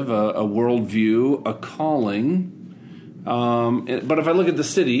perspective, a worldview, a calling. But if I look at the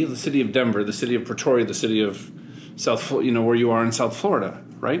city of Denver, the city of Pretoria, the city of where you are in South Florida,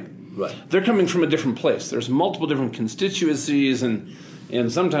 right? Right. They're coming from a different place. There's multiple different constituencies, and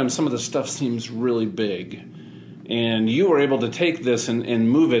sometimes some of the stuff seems really big. And you were able to take this and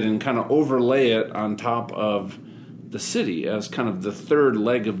move it and kind of overlay it on top of the city as kind of the third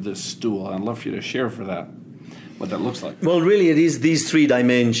leg of this stool. I'd love for you to share for that, what that looks like. Well, really, it is these three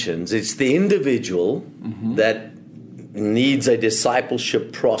dimensions. It's the individual that needs a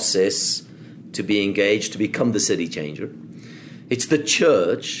discipleship process to be engaged, to become the city changer. It's the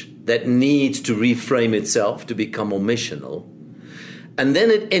church that needs to reframe itself to become more missional. And then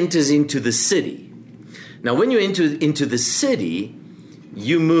it enters into the city. Now, when you enter into the city,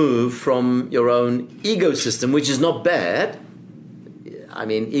 you move from your own ecosystem, which is not bad.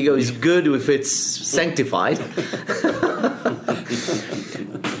 Ego is good if it's sanctified.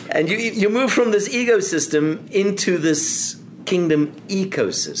 And you move from this ecosystem into this kingdom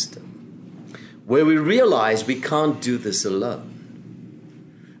ecosystem, where we realize we can't do this alone.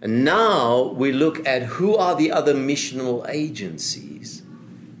 And now we look at who are the other missional agencies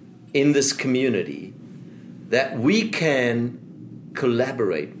in this community that we can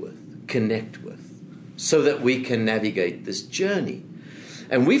collaborate with, connect with, so that we can navigate this journey.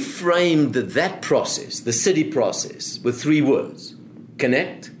 And we framed that process, the city process, with three words: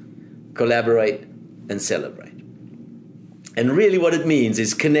 connect, collaborate, and celebrate. And really what it means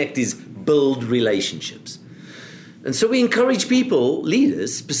is connect is build relationships. And so we encourage people,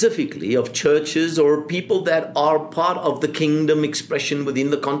 leaders specifically of churches or people that are part of the kingdom expression within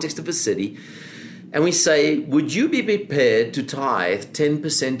the context of a city, and we say, would you be prepared to tithe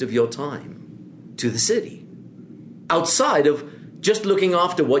 10% of your time to the city? Outside of just looking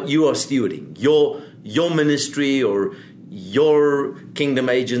after what you are stewarding, your ministry or your kingdom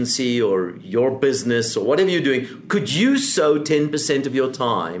agency or your business or whatever you're doing, could you sow 10% of your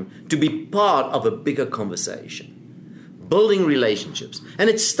time to be part of a bigger conversation, building relationships? And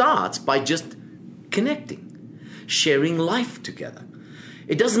it starts by just connecting, sharing life together.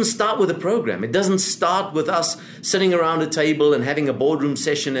 It doesn't start with a program. It doesn't start with us sitting around a table and having a boardroom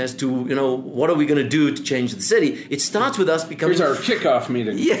session as to, what are we going to do to change the city. It starts with us becoming... Here's our kickoff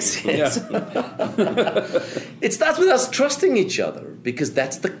meeting. Yes. Yeah. It starts with us trusting each other, because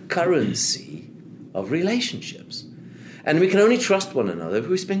that's the currency of relationships. And we can only trust one another if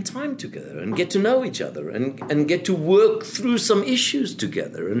we spend time together and get to know each other and get to work through some issues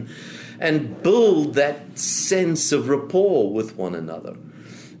together and build that sense of rapport with one another.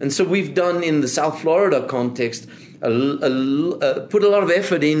 And so we've done, in the South Florida context, put a lot of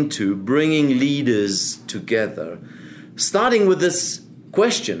effort into bringing leaders together starting with this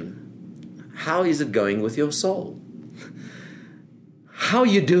question, how is it going with your soul? How are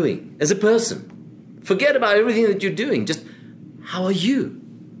you doing as a person? Forget about everything that you're doing. Just how are you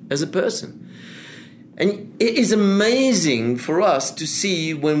as a person? And it is amazing for us to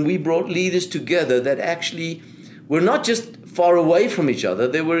see when we brought leaders together that actually were not just far away from each other,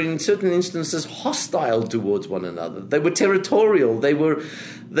 they were in certain instances hostile towards one another. They were territorial. They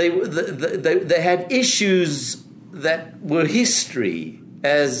had issues that were history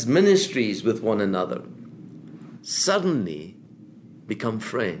as ministries with one another. Suddenly become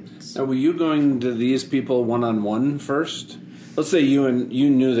friends. Now, were you going to these people one-on-one first? Let's say you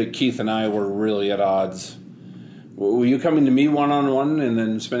knew that Keith and I were really at odds. Were you coming to me one-on-one and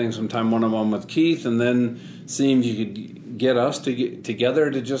then spending some time one-on-one with Keith and then seeing if you could get us to get together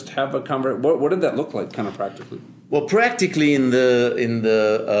to just have a conversation? What did that look like kind of practically? Well, practically in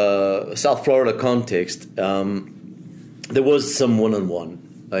the South Florida context, there was some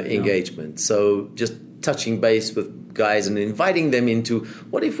one-on-one engagement. So just touching base with guys and inviting them into,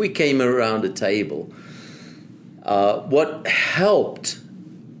 what if we came around a table? What helped,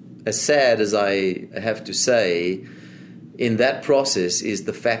 as sad as I have to say, in that process is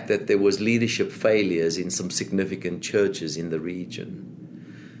the fact that there was leadership failures in some significant churches in the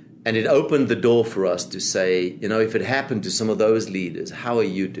region. And it opened the door for us to say, if it happened to some of those leaders, how are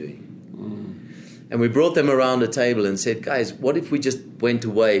you doing? And we brought them around a table and said, guys, what if we just went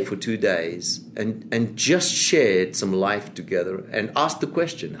away for 2 days and just shared some life together and asked the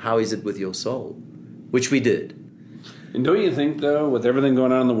question, how is it with your soul? Which we did. And don't you think, though, with everything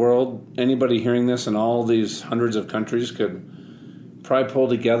going on in the world, anybody hearing this in all these hundreds of countries could probably pull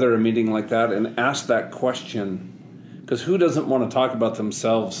together a meeting like that and ask that question? Because who doesn't want to talk about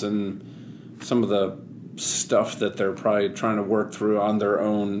themselves and some of the stuff that they're probably trying to work through on their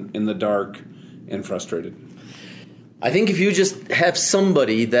own in the dark and frustrated? I think if you just have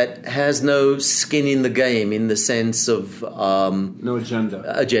somebody that has no skin in the game in the sense of... no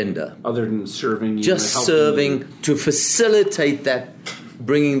agenda. Other than serving you. Just serving to facilitate that,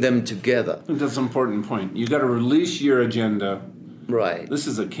 bringing them together. I think that's an important point. You've got to release your agenda. Right. This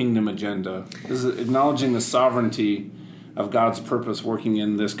is a kingdom agenda. This is acknowledging the sovereignty of God's purpose working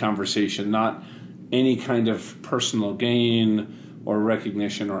in this conversation, not any kind of personal gain or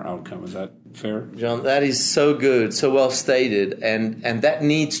recognition or outcome. Is that fair? John, that is so good, so well stated, and that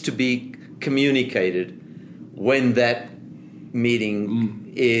needs to be communicated when that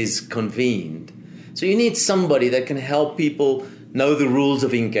meeting is convened. So you need somebody that can help people know the rules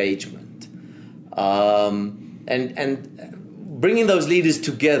of engagement. And bringing those leaders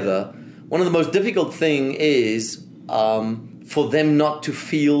together, one of the most difficult thing is for them not to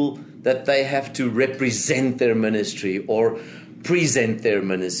feel that they have to represent their ministry or present their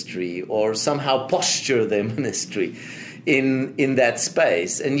ministry or somehow posture their ministry in that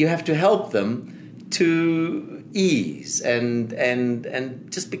space. And you have to help them to ease and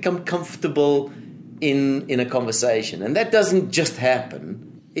just become comfortable in a conversation. And that doesn't just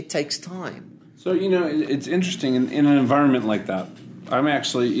happen. It takes time. So, it's interesting in an environment like that. I'm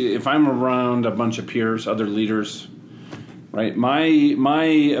actually, if I'm around a bunch of peers, other leaders, right, my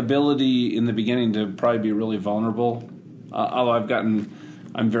ability in the beginning to probably be really vulnerable, although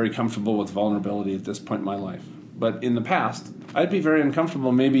I'm very comfortable with vulnerability at this point in my life. But in the past, I'd be very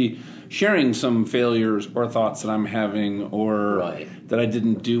uncomfortable maybe sharing some failures or thoughts that I'm having or that I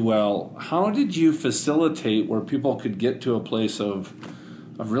didn't do well. How did you facilitate where people could get to a place of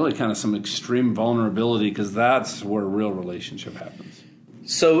really kind of some extreme vulnerability? Because that's where real relationship happens.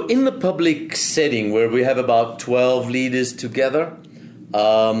 So in the public setting where we have about 12 leaders together,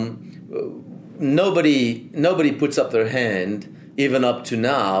 nobody puts up their hand, even up to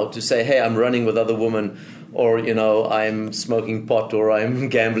now, to say, hey, I'm running with other women, or, I'm smoking pot, or I'm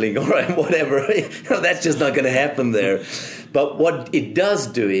gambling, or I'm whatever. That's just not going to happen there. But what it does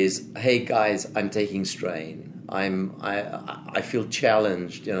do is, hey, guys, I'm taking strain. I feel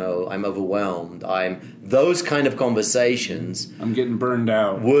challenged, I'm overwhelmed. Those kind of conversations. I'm getting burned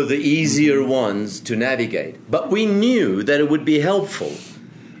out. Were the easier ones to navigate. But we knew that it would be helpful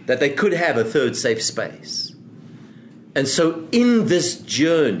that they could have a third safe space. And so in this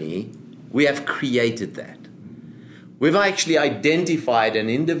journey, we have created that. We've actually identified an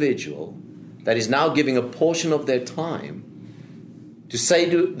individual that is now giving a portion of their time to say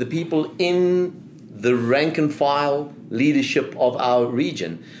to the people in the rank and file leadership of our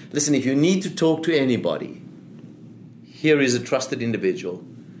region, listen, if you need to talk to anybody, here is a trusted individual,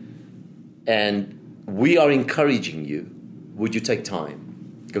 and we are encouraging you. Would you take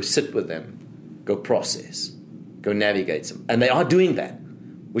time? Go sit with them. Go process. Go navigate them. And they are doing that,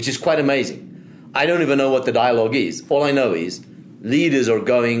 which is quite amazing. I don't even know what the dialogue is. All I know is leaders are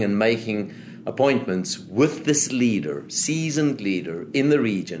going and making appointments with this leader, seasoned leader in the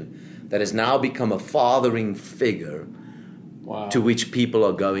region that has now become a fathering figure to which people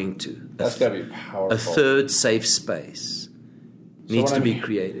are going to. That's got to be powerful. A third safe space needs to be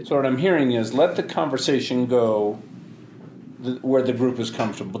created. So what I'm hearing is let the conversation go where the group is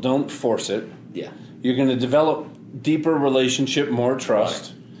comfortable. Don't force it. Yeah. You're going to develop deeper relationship, more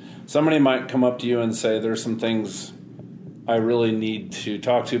trust. Right. Somebody might come up to you and say, there's some things I really need to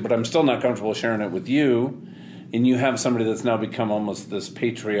talk to, but I'm still not comfortable sharing it with you. And you have somebody that's now become almost this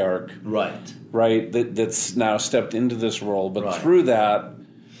patriarch. Right, that's now stepped into this role. But through that...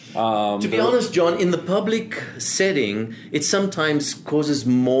 to be honest, John, in the public setting, it sometimes causes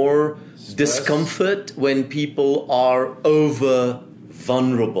more discomfort when people are over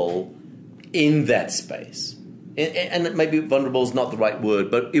vulnerable in that space. And maybe vulnerable is not the right word,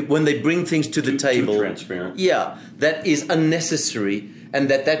 but when they bring things to the table... Too transparent. Yeah, that is unnecessary and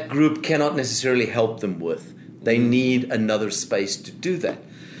that group cannot necessarily help them with. They need another space to do that.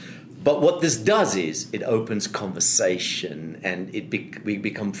 But what this does is it opens conversation and we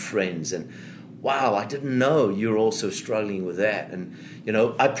become friends. And wow, I didn't know you're also struggling with that. And,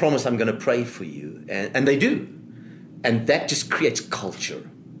 I promise I'm going to pray for you. And they do. And that just creates culture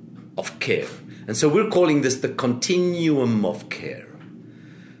of care. And so we're calling this the continuum of care,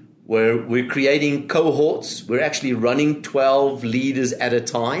 where we're creating cohorts. We're actually running 12 leaders at a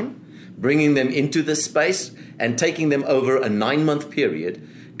time, bringing them into this space and taking them over a 9-month period,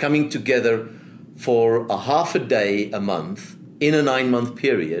 coming together for a half a day a month in a 9-month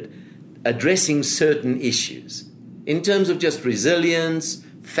period, addressing certain issues in terms of just resilience,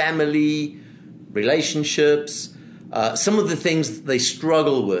 family, relationships, some of the things they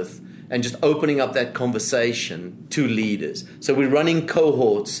struggle with, and just opening up that conversation to leaders. So we're running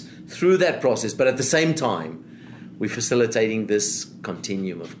cohorts through that process, but at the same time, we're facilitating this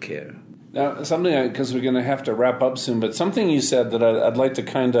continuum of care. Now, something, because we're going to have to wrap up soon, but something you said that I'd like to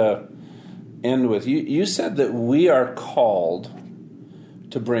kind of end with. You said that we are called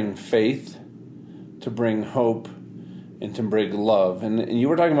to bring faith, to bring hope, and to bring love. And you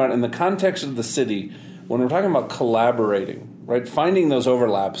were talking about, in the context of the city, when we're talking about collaborating, right, finding those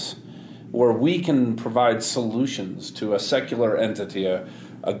overlaps where we can provide solutions to a secular entity, a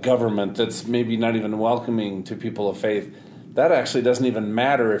government that's maybe not even welcoming to people of faith, that actually doesn't even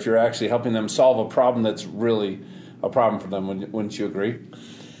matter if you're actually helping them solve a problem that's really a problem for them. Wouldn't you agree?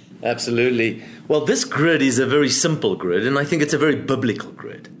 Absolutely. Well, this grid is a very simple grid, and I think it's a very biblical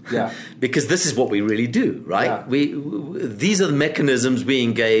grid. Yeah. Because this is what we really do, right? Yeah. These are the mechanisms we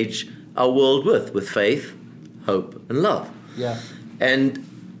engage our world with faith, hope, and love. Yeah. And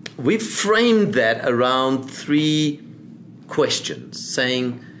we've framed that around 3 questions,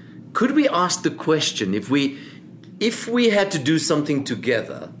 saying, could we ask the question, if we had to do something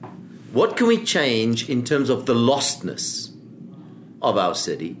together, what can we change in terms of the lostness of our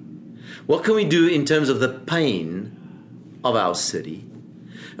city? What can we do in terms of the pain of our city?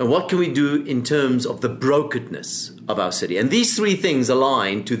 And what can we do in terms of the brokenness of our city? And these 3 things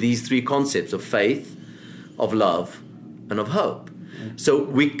align to these 3 concepts of faith, of love, and of hope. So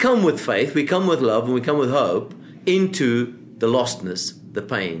we come with faith, we come with love, and we come with hope into the lostness, the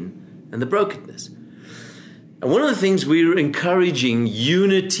pain, and the brokenness. And one of the things we're encouraging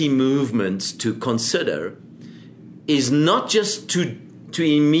unity movements to consider is not just to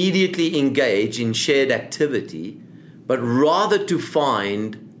immediately engage in shared activity, but rather to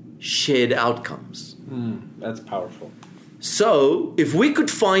find shared outcomes. That's powerful. So if we could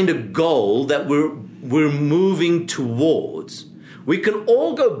find a goal that we're moving towards, we can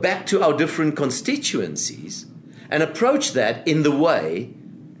all go back to our different constituencies and approach that in the way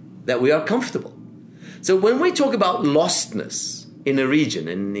that we are comfortable. So when we talk about lostness in a region,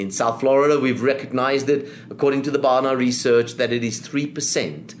 and in South Florida, we've recognized it, according to the Barna research, that it is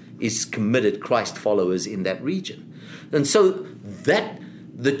 3% is committed Christ followers in that region. And so that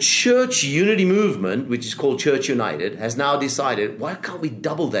the church unity movement, which is called Church United, has now decided, why can't we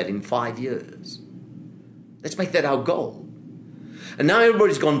double that in 5 years? Let's make that our goal. And now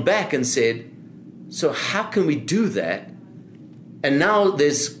everybody's gone back and said, so how can we do that? And now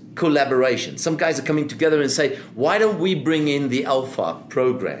there's collaboration. Some guys are coming together and say, why don't we bring in the Alpha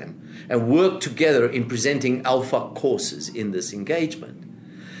program and work together in presenting Alpha courses in this engagement?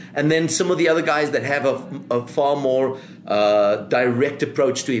 And then some of the other guys that have a far more direct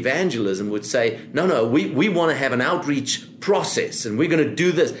approach to evangelism would say, no, we want to have an outreach process and we're going to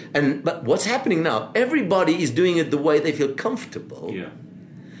do this. But what's happening now? Everybody is doing it the way they feel comfortable. Yeah.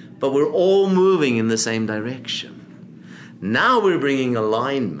 But we're all moving in the same direction. Now we're bringing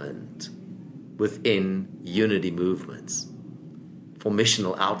alignment within unity movements for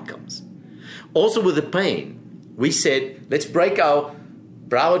missional outcomes. Also with the pain, we said, let's break our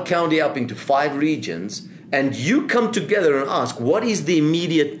Broward County up into 5 regions, and you come together and ask, what is the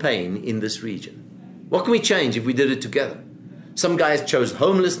immediate pain in this region? What can we change if we did it together? Some guys chose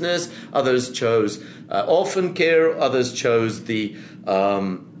homelessness, others chose orphan care, others chose the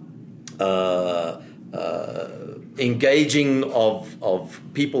engaging of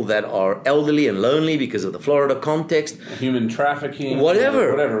people that are elderly and lonely because of the Florida context. Human trafficking.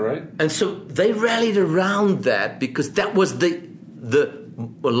 Whatever, right? And so they rallied around that because that was the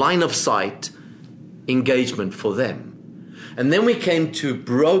line of sight engagement for them. And then we came to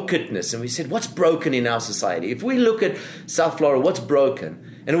brokenness, and we said, what's broken in our society? If we look at South Florida, what's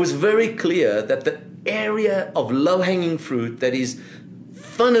broken? And it was very clear that the area of low-hanging fruit that is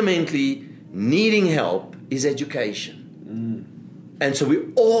fundamentally needing help is education. And so we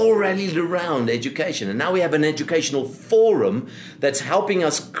all rallied around education. And now we have an educational forum that's helping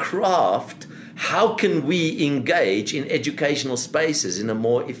us craft how can we engage in educational spaces in a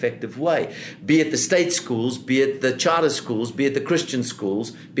more effective way, be it the state schools, be it the charter schools, be it the Christian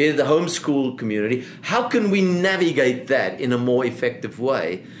schools, be it the homeschool community. How can we navigate that in a more effective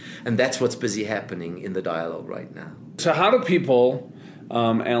way? And that's what's busy happening in the dialogue right now. So how do people,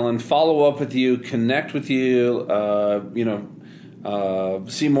 Alan, follow up with you, connect with you,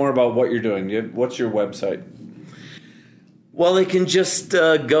 see more about what you're doing? What's your website? Well, they can just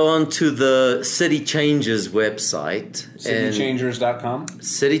go on to the City Changers website. Citychangers.com?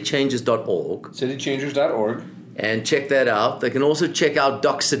 Citychangers.org. Citychangers.org. And check that out. They can also check out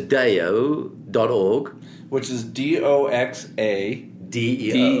doxadeo.org. Which is DOXADEO.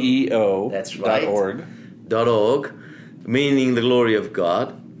 DEO. That's right. .org. .org, meaning the glory of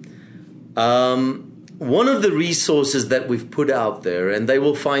God. One of the resources that we've put out there, and they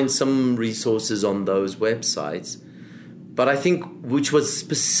will find some resources on those websites, but I think which was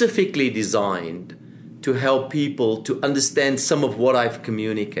specifically designed to help people to understand some of what I've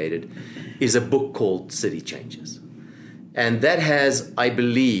communicated, is a book called City Changers. And that has, I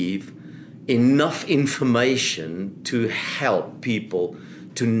believe, enough information to help people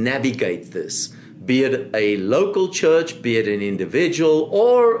to navigate this, be it a local church, be it an individual,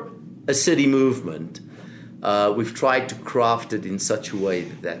 or a city movement. We've tried to craft it in such a way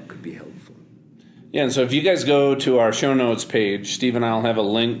that that could be helpful. Yeah, and so if you guys go to our show notes page, Steve and I will have a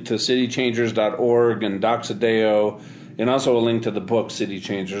link to citychangers.org and Doxadeo, and also a link to the book City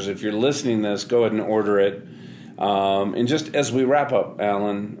Changers. If you're listening to this, go ahead and order it. And just as we wrap up,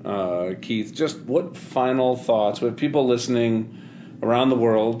 Alan, Keith, just what final thoughts, with people listening around the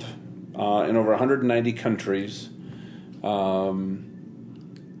world in over 190 countries,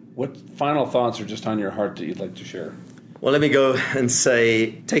 what final thoughts are just on your heart that you'd like to share? Well, let me go and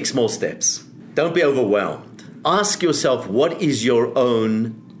say, take small steps. Don't be overwhelmed. Ask yourself, what is your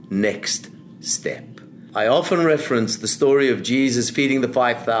own next step? I often reference the story of Jesus feeding the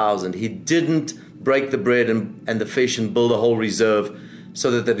 5,000. He didn't break the bread and the fish and build a whole reserve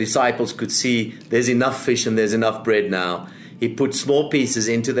so that the disciples could see there's enough fish and there's enough bread now. He put small pieces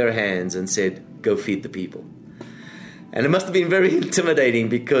into their hands and said, go feed the people. And it must have been very intimidating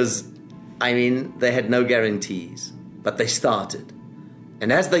because, they had no guarantees. But they started.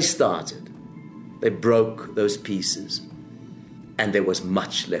 And as they started, they broke those pieces. And there was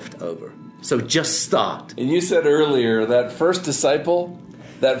much left over. So just start. And you said earlier that first disciple,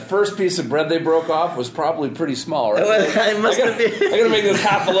 that first piece of bread they broke off was probably pretty small, right? Well, I must have been. I'm going to make this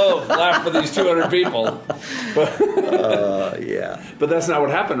half a loaf laugh for these 200 people. Yeah. But that's not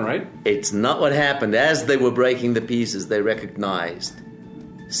what happened, right? It's not what happened. As they were breaking the pieces, they recognized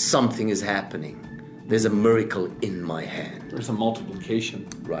something is happening. There's a miracle in my hand. There's a multiplication.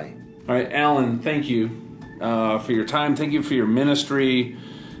 Right. All right, Alan, thank you for your time. Thank you for your ministry.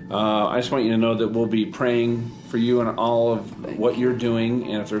 I just want you to know that we'll be praying for you and all of what you're doing.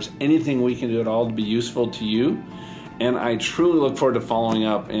 And if there's anything we can do at all to be useful to you, and I truly look forward to following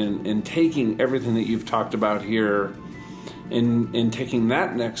up and taking everything that you've talked about here and taking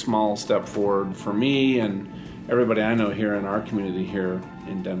that next small step forward for me and everybody I know here in our community here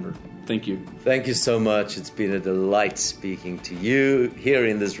in Denver. Thank you. Thank you so much. It's been a delight speaking to you here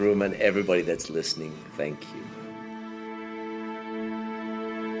in this room and everybody that's listening. Thank you.